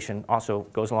pigmentation, also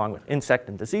goes along with insect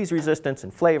and disease resistance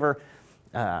and flavor.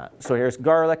 So here's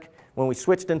garlic. When we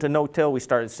switched into no-till, we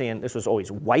started seeing this was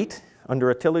always white under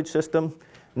a tillage system.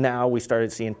 Now we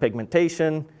started seeing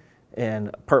pigmentation and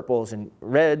purples and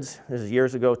reds. This is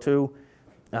years ago too.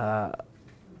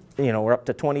 You know, we're up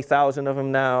to 20,000 of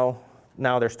them now.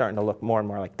 Now they're starting to look more and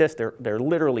more like this. They're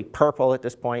literally purple at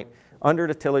this point under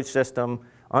the tillage system,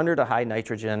 under the high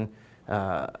nitrogen.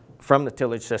 From the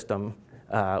tillage system,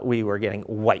 we were getting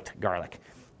white garlic.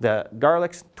 The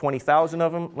garlics, 20,000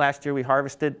 of them. Last year we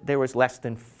harvested, there was less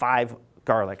than 5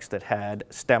 garlics that had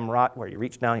stem rot, where you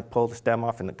reach down, you pull the stem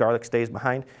off, and the garlic stays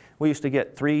behind. We used to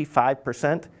get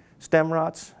 3–5% stem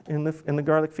rots in the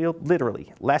garlic field,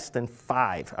 literally less than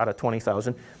 5 out of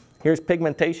 20,000. Here's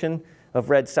pigmentation of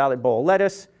red salad bowl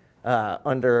lettuce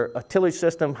under a tillage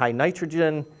system, high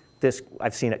nitrogen. This,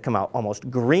 I've seen it come out almost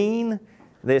green.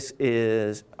 This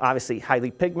is obviously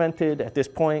highly pigmented at this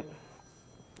point.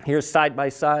 Here's side by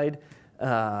side,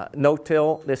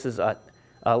 no-till. This is an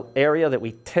area that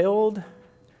we tilled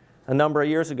a number of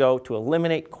years ago to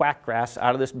eliminate quackgrass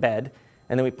out of this bed,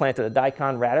 and then we planted a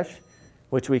daikon radish,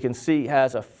 which we can see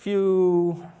has a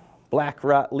few black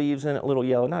rot leaves in it, a little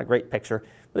yellow, not a great picture,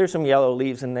 but there's some yellow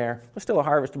leaves in there. It's still a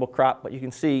harvestable crop, but you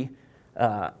can see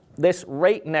this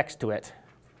right next to it,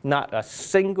 not a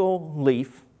single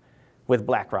leaf with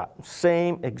black rot.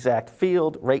 Same exact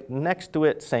field right next to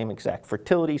it, same exact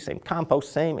fertility, same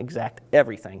compost, same exact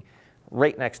everything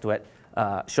right next to it,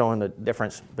 showing the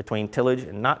difference between tillage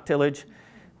and not tillage.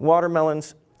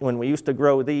 Watermelons, when we used to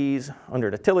grow these under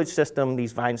the tillage system,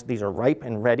 these vines, these are ripe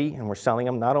and ready, and we're selling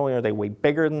them. Not only are they way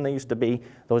bigger than they used to be,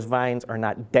 those vines are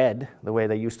not dead the way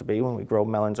they used to be when we grow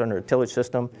melons under a tillage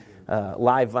system.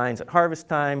 Live vines at harvest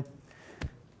time.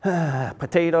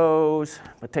 Potatoes.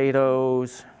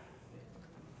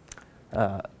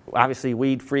 Obviously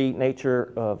weed-free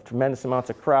nature of tremendous amounts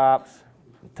of crops.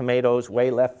 Tomatoes,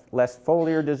 way less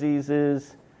foliar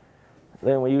diseases.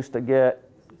 Then we used to get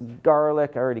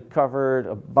garlic, I already covered,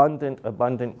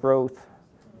 abundant growth,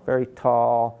 very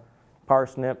tall.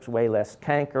 Parsnips, way less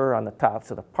canker on the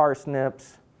tops of the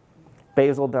parsnips.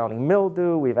 Basal downy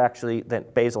mildew,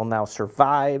 that basil now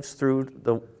survives through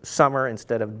the summer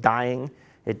instead of dying.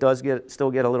 It does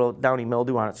still get a little downy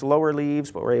mildew on its lower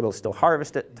leaves, but we're able to still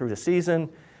harvest it through the season.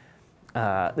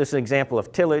 This is an example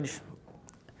of tillage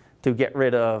to get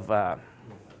rid of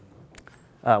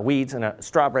weeds in a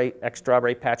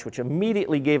ex-strawberry patch, which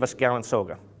immediately gave us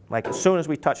Galansoga. Like as soon as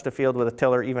we touched the field with a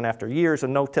tiller, even after years of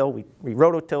no-till, we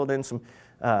rototilled in some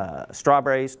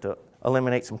strawberries to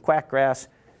eliminate some quackgrass,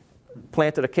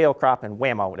 planted a kale crop, and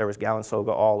whammo, there was Galansoga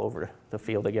all over the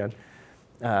field again.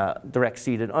 Direct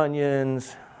seeded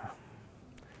onions,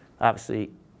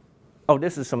 obviously. Oh,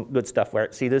 this is some good stuff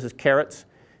where, see, this is carrots,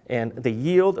 and the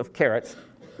yield of carrots,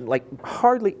 like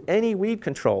hardly any weed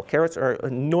control. Carrots are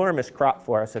an enormous crop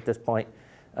for us at this point.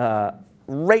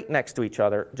 Right next to each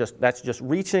other, that's just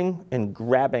reaching and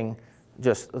grabbing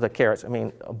just the carrots. I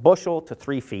mean, a bushel to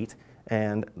 3 feet,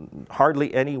 and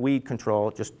hardly any weed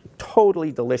control, just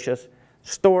totally delicious,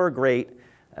 store great,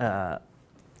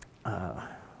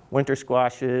 winter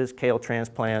squashes, kale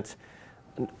transplants,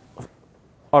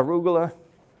 arugula,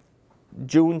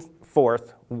 June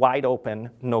 4th, wide open,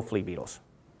 no flea beetles.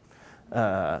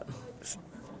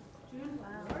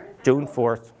 June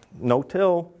 4th, no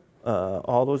till,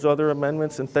 all those other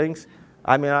amendments and things.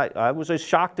 I mean, I was as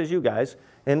shocked as you guys,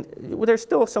 and there's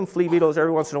still some flea beetles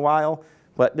every once in a while,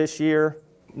 but this year,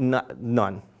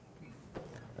 none.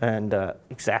 And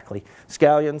exactly.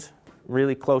 Scallions,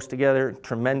 really close together,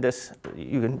 tremendous.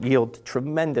 You can yield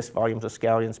tremendous volumes of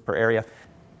scallions per area.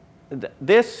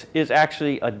 This is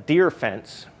actually a deer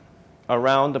fence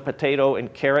around the potato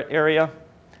and carrot area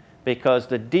because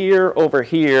the deer over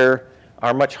here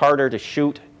are much harder to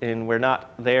shoot, and we're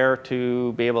not there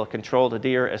to be able to control the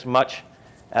deer as much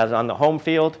as on the home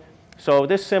field. So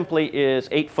this simply is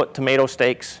 8-foot tomato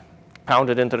stakes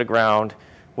pounded into the ground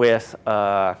with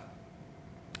a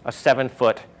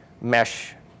 7-foot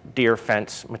mesh deer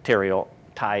fence material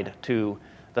tied to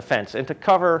the fence. And to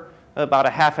cover about a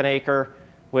half an acre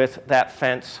with that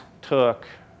fence took,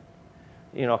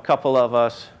 a couple of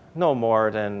us, no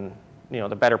more than,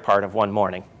 the better part of one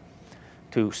morning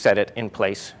to set it in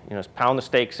place. Just pound the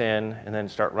stakes in and then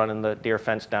start running the deer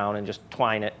fence down and just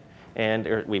twine it.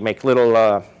 And we make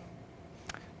little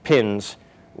pins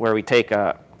where we take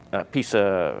a piece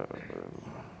of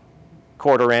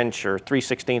 1/4 inch or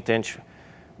 3/16 inch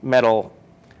metal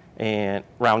and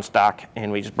round stock,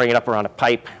 and we just bring it up around a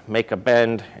pipe, make a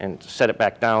bend, and set it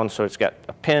back down so it's got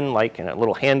a pin like and a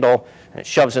little handle, and it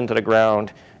shoves into the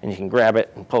ground, and you can grab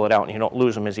it and pull it out, and you don't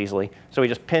lose them as easily. So we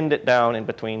just pinned it down in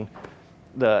between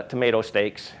the tomato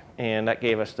stakes, and that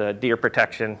gave us the deer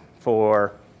protection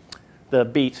for the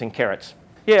beets and carrots.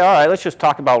 Yeah, all right, let's just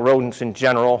talk about rodents in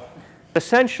general.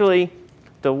 Essentially,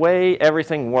 the way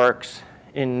everything works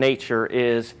in nature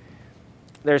is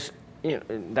there's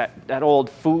that old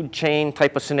food chain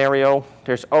type of scenario.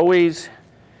 There's always,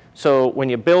 so when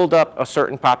you build up a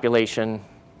certain population,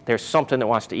 there's something that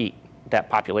wants to eat that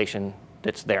population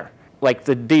that's there. Like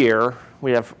the deer,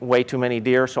 we have way too many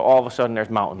deer, so all of a sudden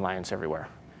there's mountain lions everywhere.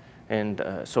 And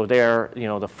so there,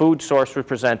 the food source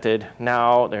represented,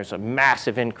 now there's a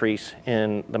massive increase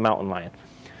in the mountain lion.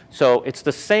 So it's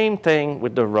the same thing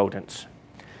with the rodents.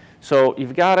 So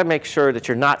you've got to make sure that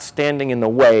you're not standing in the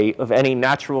way of any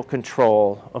natural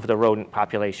control of the rodent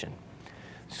population.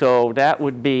 So that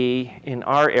would be, in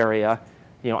our area,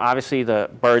 obviously the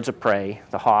birds of prey,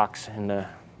 the hawks and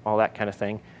all that kind of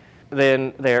thing.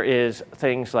 Then there is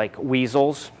things like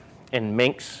weasels and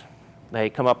minks. They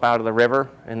come up out of the river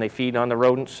and they feed on the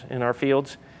rodents in our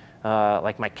fields.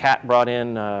 Like my cat brought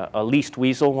in a least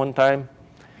weasel one time.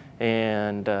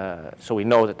 And so we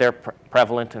know that they're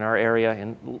prevalent in our area.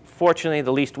 And fortunately,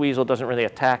 the least weasel doesn't really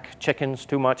attack chickens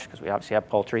too much because we obviously have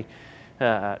poultry.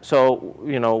 So,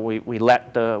 we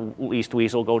let the least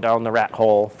weasel go down the rat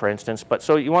hole, for instance. But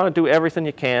so you want to do everything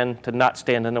you can to not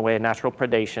stand in the way of natural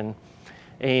predation.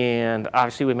 And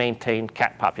obviously, we maintain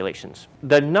cat populations.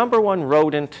 The #1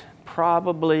 rodent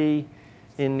probably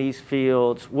in these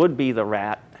fields would be the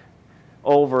rat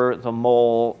over the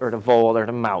mole or the vole or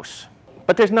the mouse.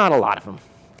 But there's not a lot of them,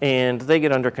 and they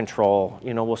get under control.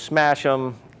 We'll smash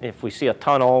them. If we see a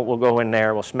tunnel, we'll go in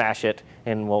there, we'll smash it,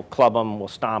 and we'll club them, we'll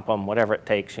stomp them, whatever it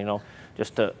takes,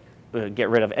 just to get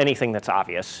rid of anything that's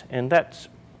obvious. And that's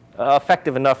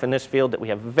effective enough in this field that we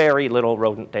have very little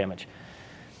rodent damage.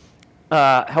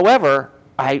 However,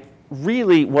 I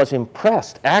really was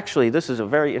impressed. Actually, this is a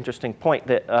very interesting point,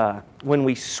 that when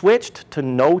we switched to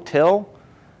no-till,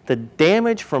 the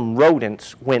damage from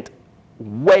rodents went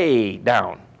way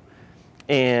down.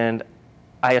 And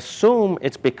I assume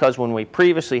it's because when we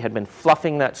previously had been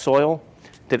fluffing that soil,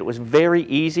 that it was very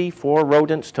easy for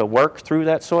rodents to work through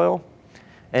that soil.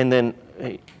 And then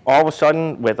all of a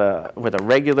sudden, with a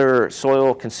regular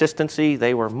soil consistency,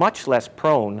 they were much less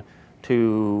prone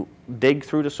to dig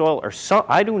through the soil. Or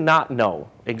I do not know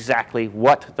exactly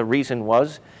what the reason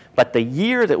was, but the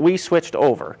year that we switched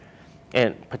over,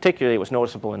 and particularly it was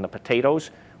noticeable in the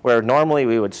potatoes, where normally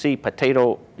we would see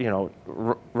potato,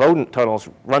 rodent tunnels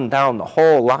run down the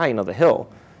whole line of the hill,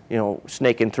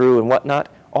 snaking through and whatnot.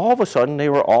 All of a sudden, they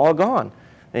were all gone.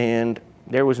 And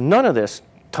there was none of this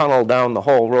tunnel down the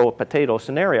whole row of potato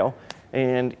scenario.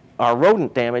 And our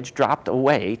rodent damage dropped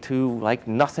away to like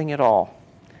nothing at all.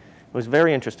 It was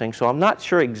very interesting. So I'm not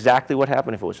sure exactly what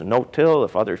happened, if it was a no-till,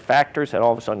 if other factors had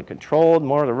all of a sudden controlled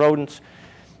more of the rodents.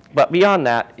 But beyond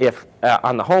that, if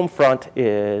on the home front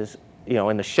is,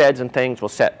 in the sheds and things, we'll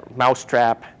set mouse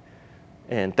trap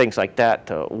and things like that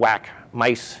to whack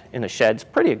mice in the sheds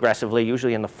pretty aggressively,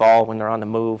 usually in the fall when they're on the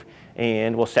move.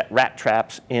 And we'll set rat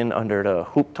traps in under the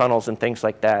hoop tunnels and things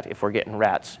like that if we're getting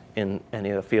rats in any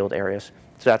of the field areas.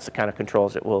 So that's the kind of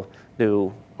controls that we'll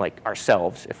do like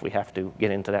ourselves if we have to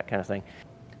get into that kind of thing.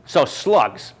 So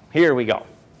slugs, here we go.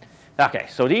 Okay,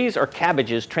 so these are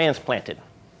cabbages transplanted.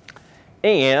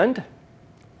 And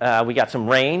we got some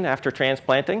rain after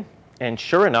transplanting. And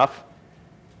sure enough,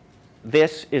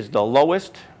 this is the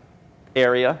lowest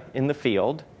area in the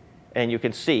field. And you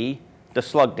can see the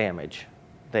slug damage.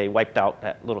 They wiped out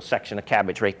that little section of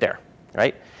cabbage right there,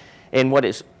 right? And what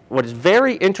is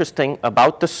very interesting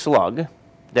about the slug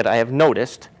that I have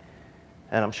noticed,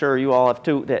 and I'm sure you all have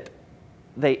too, that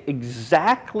they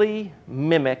exactly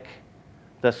mimic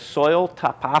the soil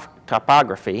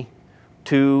topography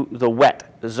to the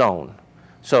wet zone.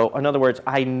 So in other words,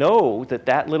 I know that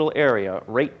that little area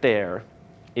right there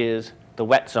is the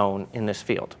wet zone in this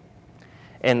field.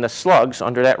 And the slugs,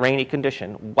 under that rainy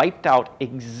condition, wiped out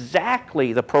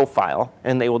exactly the profile,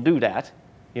 and they will do that.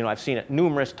 I've seen it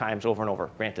numerous times over and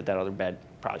over. Granted, that other bed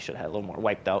probably should have had a little more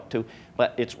wiped out too,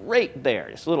 but it's right there,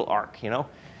 this little arc,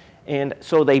 And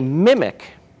so they mimic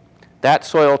that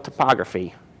soil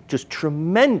topography just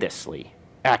tremendously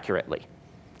accurately.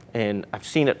 And I've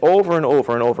seen it over and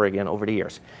over and over again over the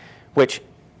years, which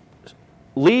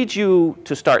leads you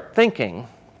to start thinking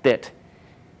that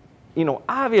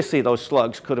obviously those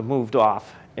slugs could have moved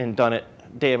off and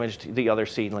damaged the other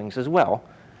seedlings as well.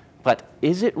 But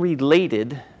is it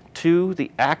related to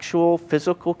the actual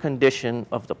physical condition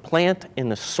of the plant in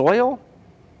the soil?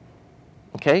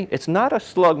 Okay, it's not a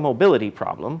slug mobility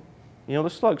problem. The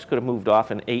slugs could have moved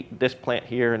off and ate this plant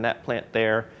here and that plant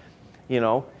there.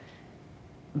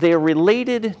 They're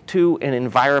related to an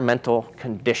environmental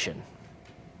condition.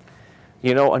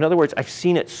 In other words, I've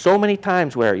seen it so many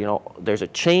times where, there's a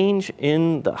change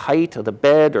in the height of the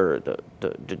bed or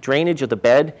the drainage of the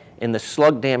bed, and the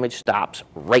slug damage stops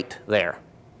right there.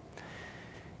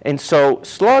 And so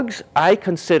slugs I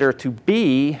consider to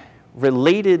be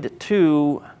related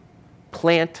to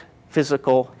plant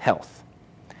physical health.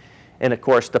 And of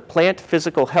course, the plant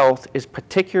physical health is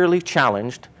particularly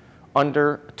challenged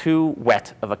under too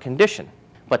wet of a condition.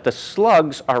 But the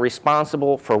slugs are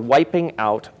responsible for wiping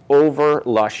out over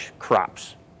lush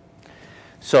crops.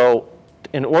 So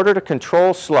in order to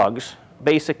control slugs,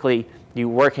 basically you're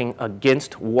working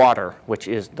against water, which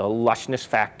is the lushness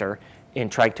factor, and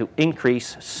trying to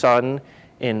increase sun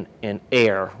and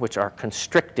air, which are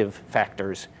constrictive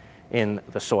factors in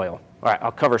the soil. All right,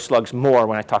 I'll cover slugs more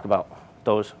when I talk about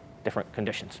those different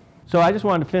conditions. So I just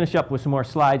wanted to finish up with some more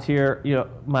slides here.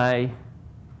 My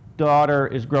daughter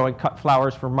is growing cut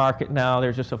flowers for market now.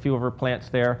 There's just a few of her plants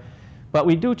there. But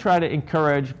we do try to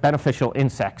encourage beneficial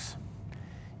insects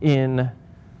in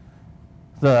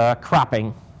the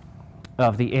cropping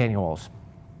of the annuals.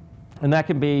 And that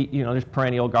can be, there's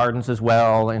perennial gardens as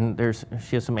well, and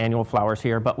she has some annual flowers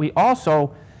here. But we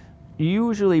also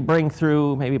usually bring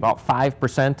through maybe about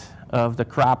 5% of the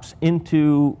crops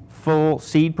into full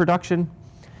seed production.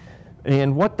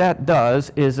 And what that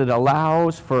does is it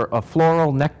allows for a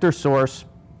floral nectar source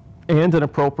and an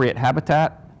appropriate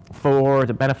habitat for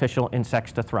the beneficial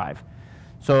insects to thrive.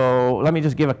 So let me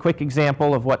just give a quick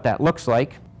example of what that looks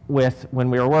like when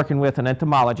we were working with an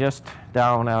entomologist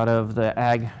down out of the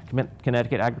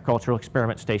Connecticut Agricultural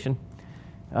Experiment Station.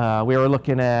 We were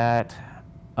looking at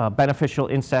a beneficial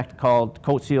insect called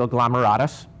Coatescilla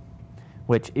glomeratus,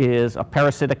 which is a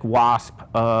parasitic wasp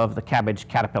of the cabbage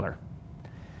caterpillar.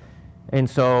 And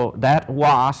so that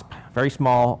wasp, very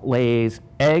small, lays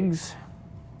eggs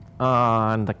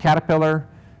on the caterpillar.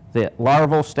 The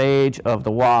larval stage of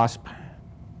the wasp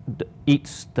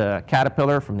eats the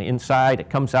caterpillar from the inside. It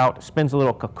comes out, spins a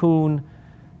little cocoon,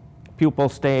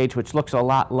 pupal stage, which looks a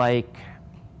lot like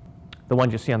the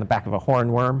ones you see on the back of a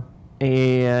hornworm.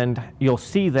 And you'll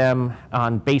see them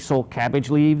on basal cabbage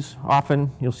leaves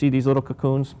often. You'll see these little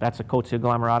cocoons. That's a Coatia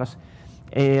glomeratus.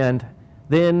 And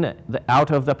then out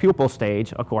of the pupal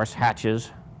stage, of course,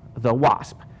 hatches the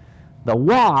wasp. The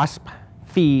wasp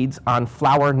feeds on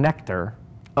flower nectar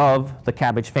of the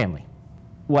cabbage family.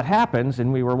 What happens,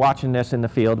 and we were watching this in the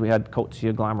field, we had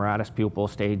Coatia glomeratus pupal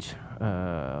stage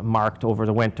marked over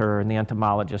the winter, and the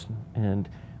entomologist, and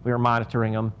we were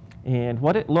monitoring them. And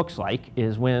what it looks like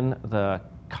is when the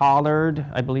collard,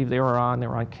 I believe they were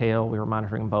on kale, we were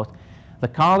monitoring them both. The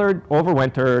collard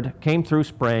overwintered, came through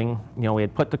spring. You know, we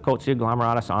had put the Coatia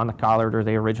glomeratus on the collard, or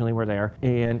they originally were there.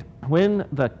 And when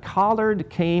the collard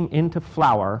came into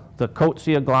flower, the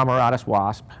Coatia glomeratus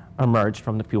wasp emerged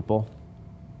from the pupal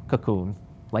cocoon,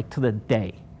 like to the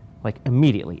day, like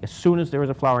immediately. As soon as there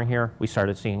was a flowering here, we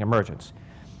started seeing emergence.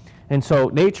 And so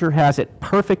nature has it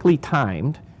perfectly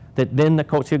timed that then the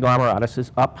Coatia glomeratus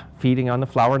is up feeding on the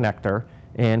flower nectar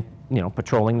and, you know,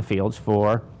 patrolling the fields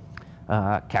for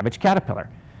cabbage caterpillar.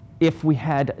 If we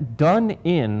had done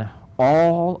in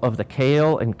all of the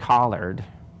kale and collard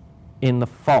in the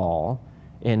fall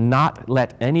and not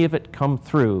let any of it come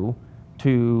through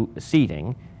to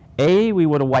seeding, A, we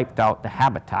would have wiped out the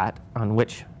habitat on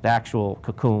which the actual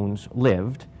cocoons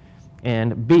lived,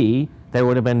 and B, there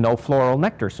would have been no floral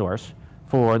nectar source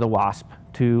for the wasp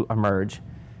to emerge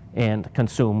and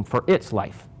consume for its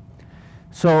life.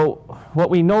 So what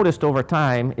we noticed over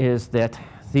time is that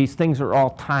these things are all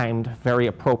timed very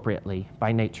appropriately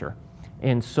by nature.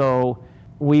 And so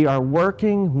we are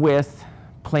working with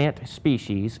plant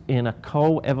species in a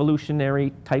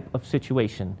co-evolutionary type of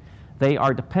situation. They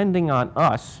are depending on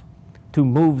us to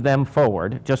move them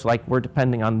forward, just like we're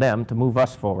depending on them to move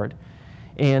us forward.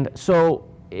 And so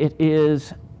it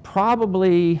is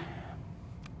probably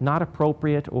not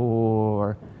appropriate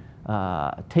or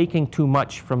taking too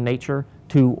much from nature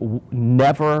to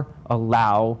never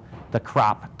allow the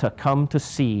crop to come to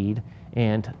seed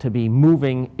and to be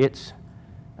moving its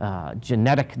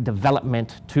genetic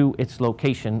development to its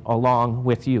location along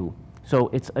with you. So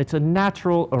it's a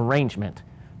natural arrangement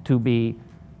to be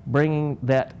bringing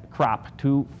that crop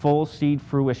to full seed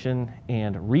fruition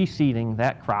and reseeding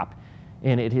that crop,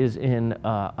 and it is in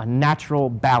a natural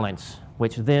balance,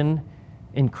 which then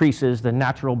increases the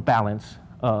natural balance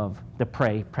of the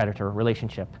prey-predator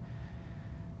relationship.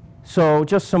 So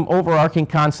just some overarching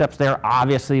concepts there.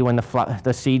 Obviously, when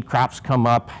the seed crops come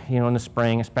up, you know, in the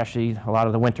spring, especially a lot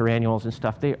of the winter annuals and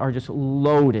stuff, they are just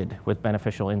loaded with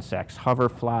beneficial insects,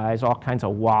 hoverflies, all kinds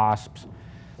of wasps.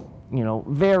 You know,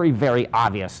 very, very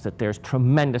obvious that there's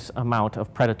tremendous amount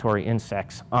of predatory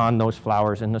insects on those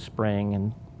flowers in the spring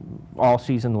and all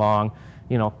season long.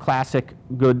 You know, classic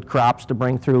good crops to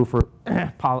bring through for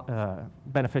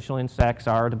beneficial insects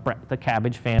are the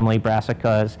cabbage family,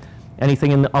 brassicas.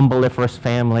 Anything in the umbelliferous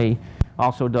family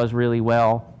also does really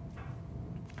well.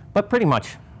 But pretty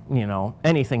much, you know,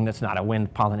 anything that's not a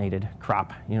wind-pollinated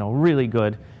crop, you know, really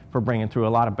good for bringing through a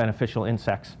lot of beneficial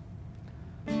insects.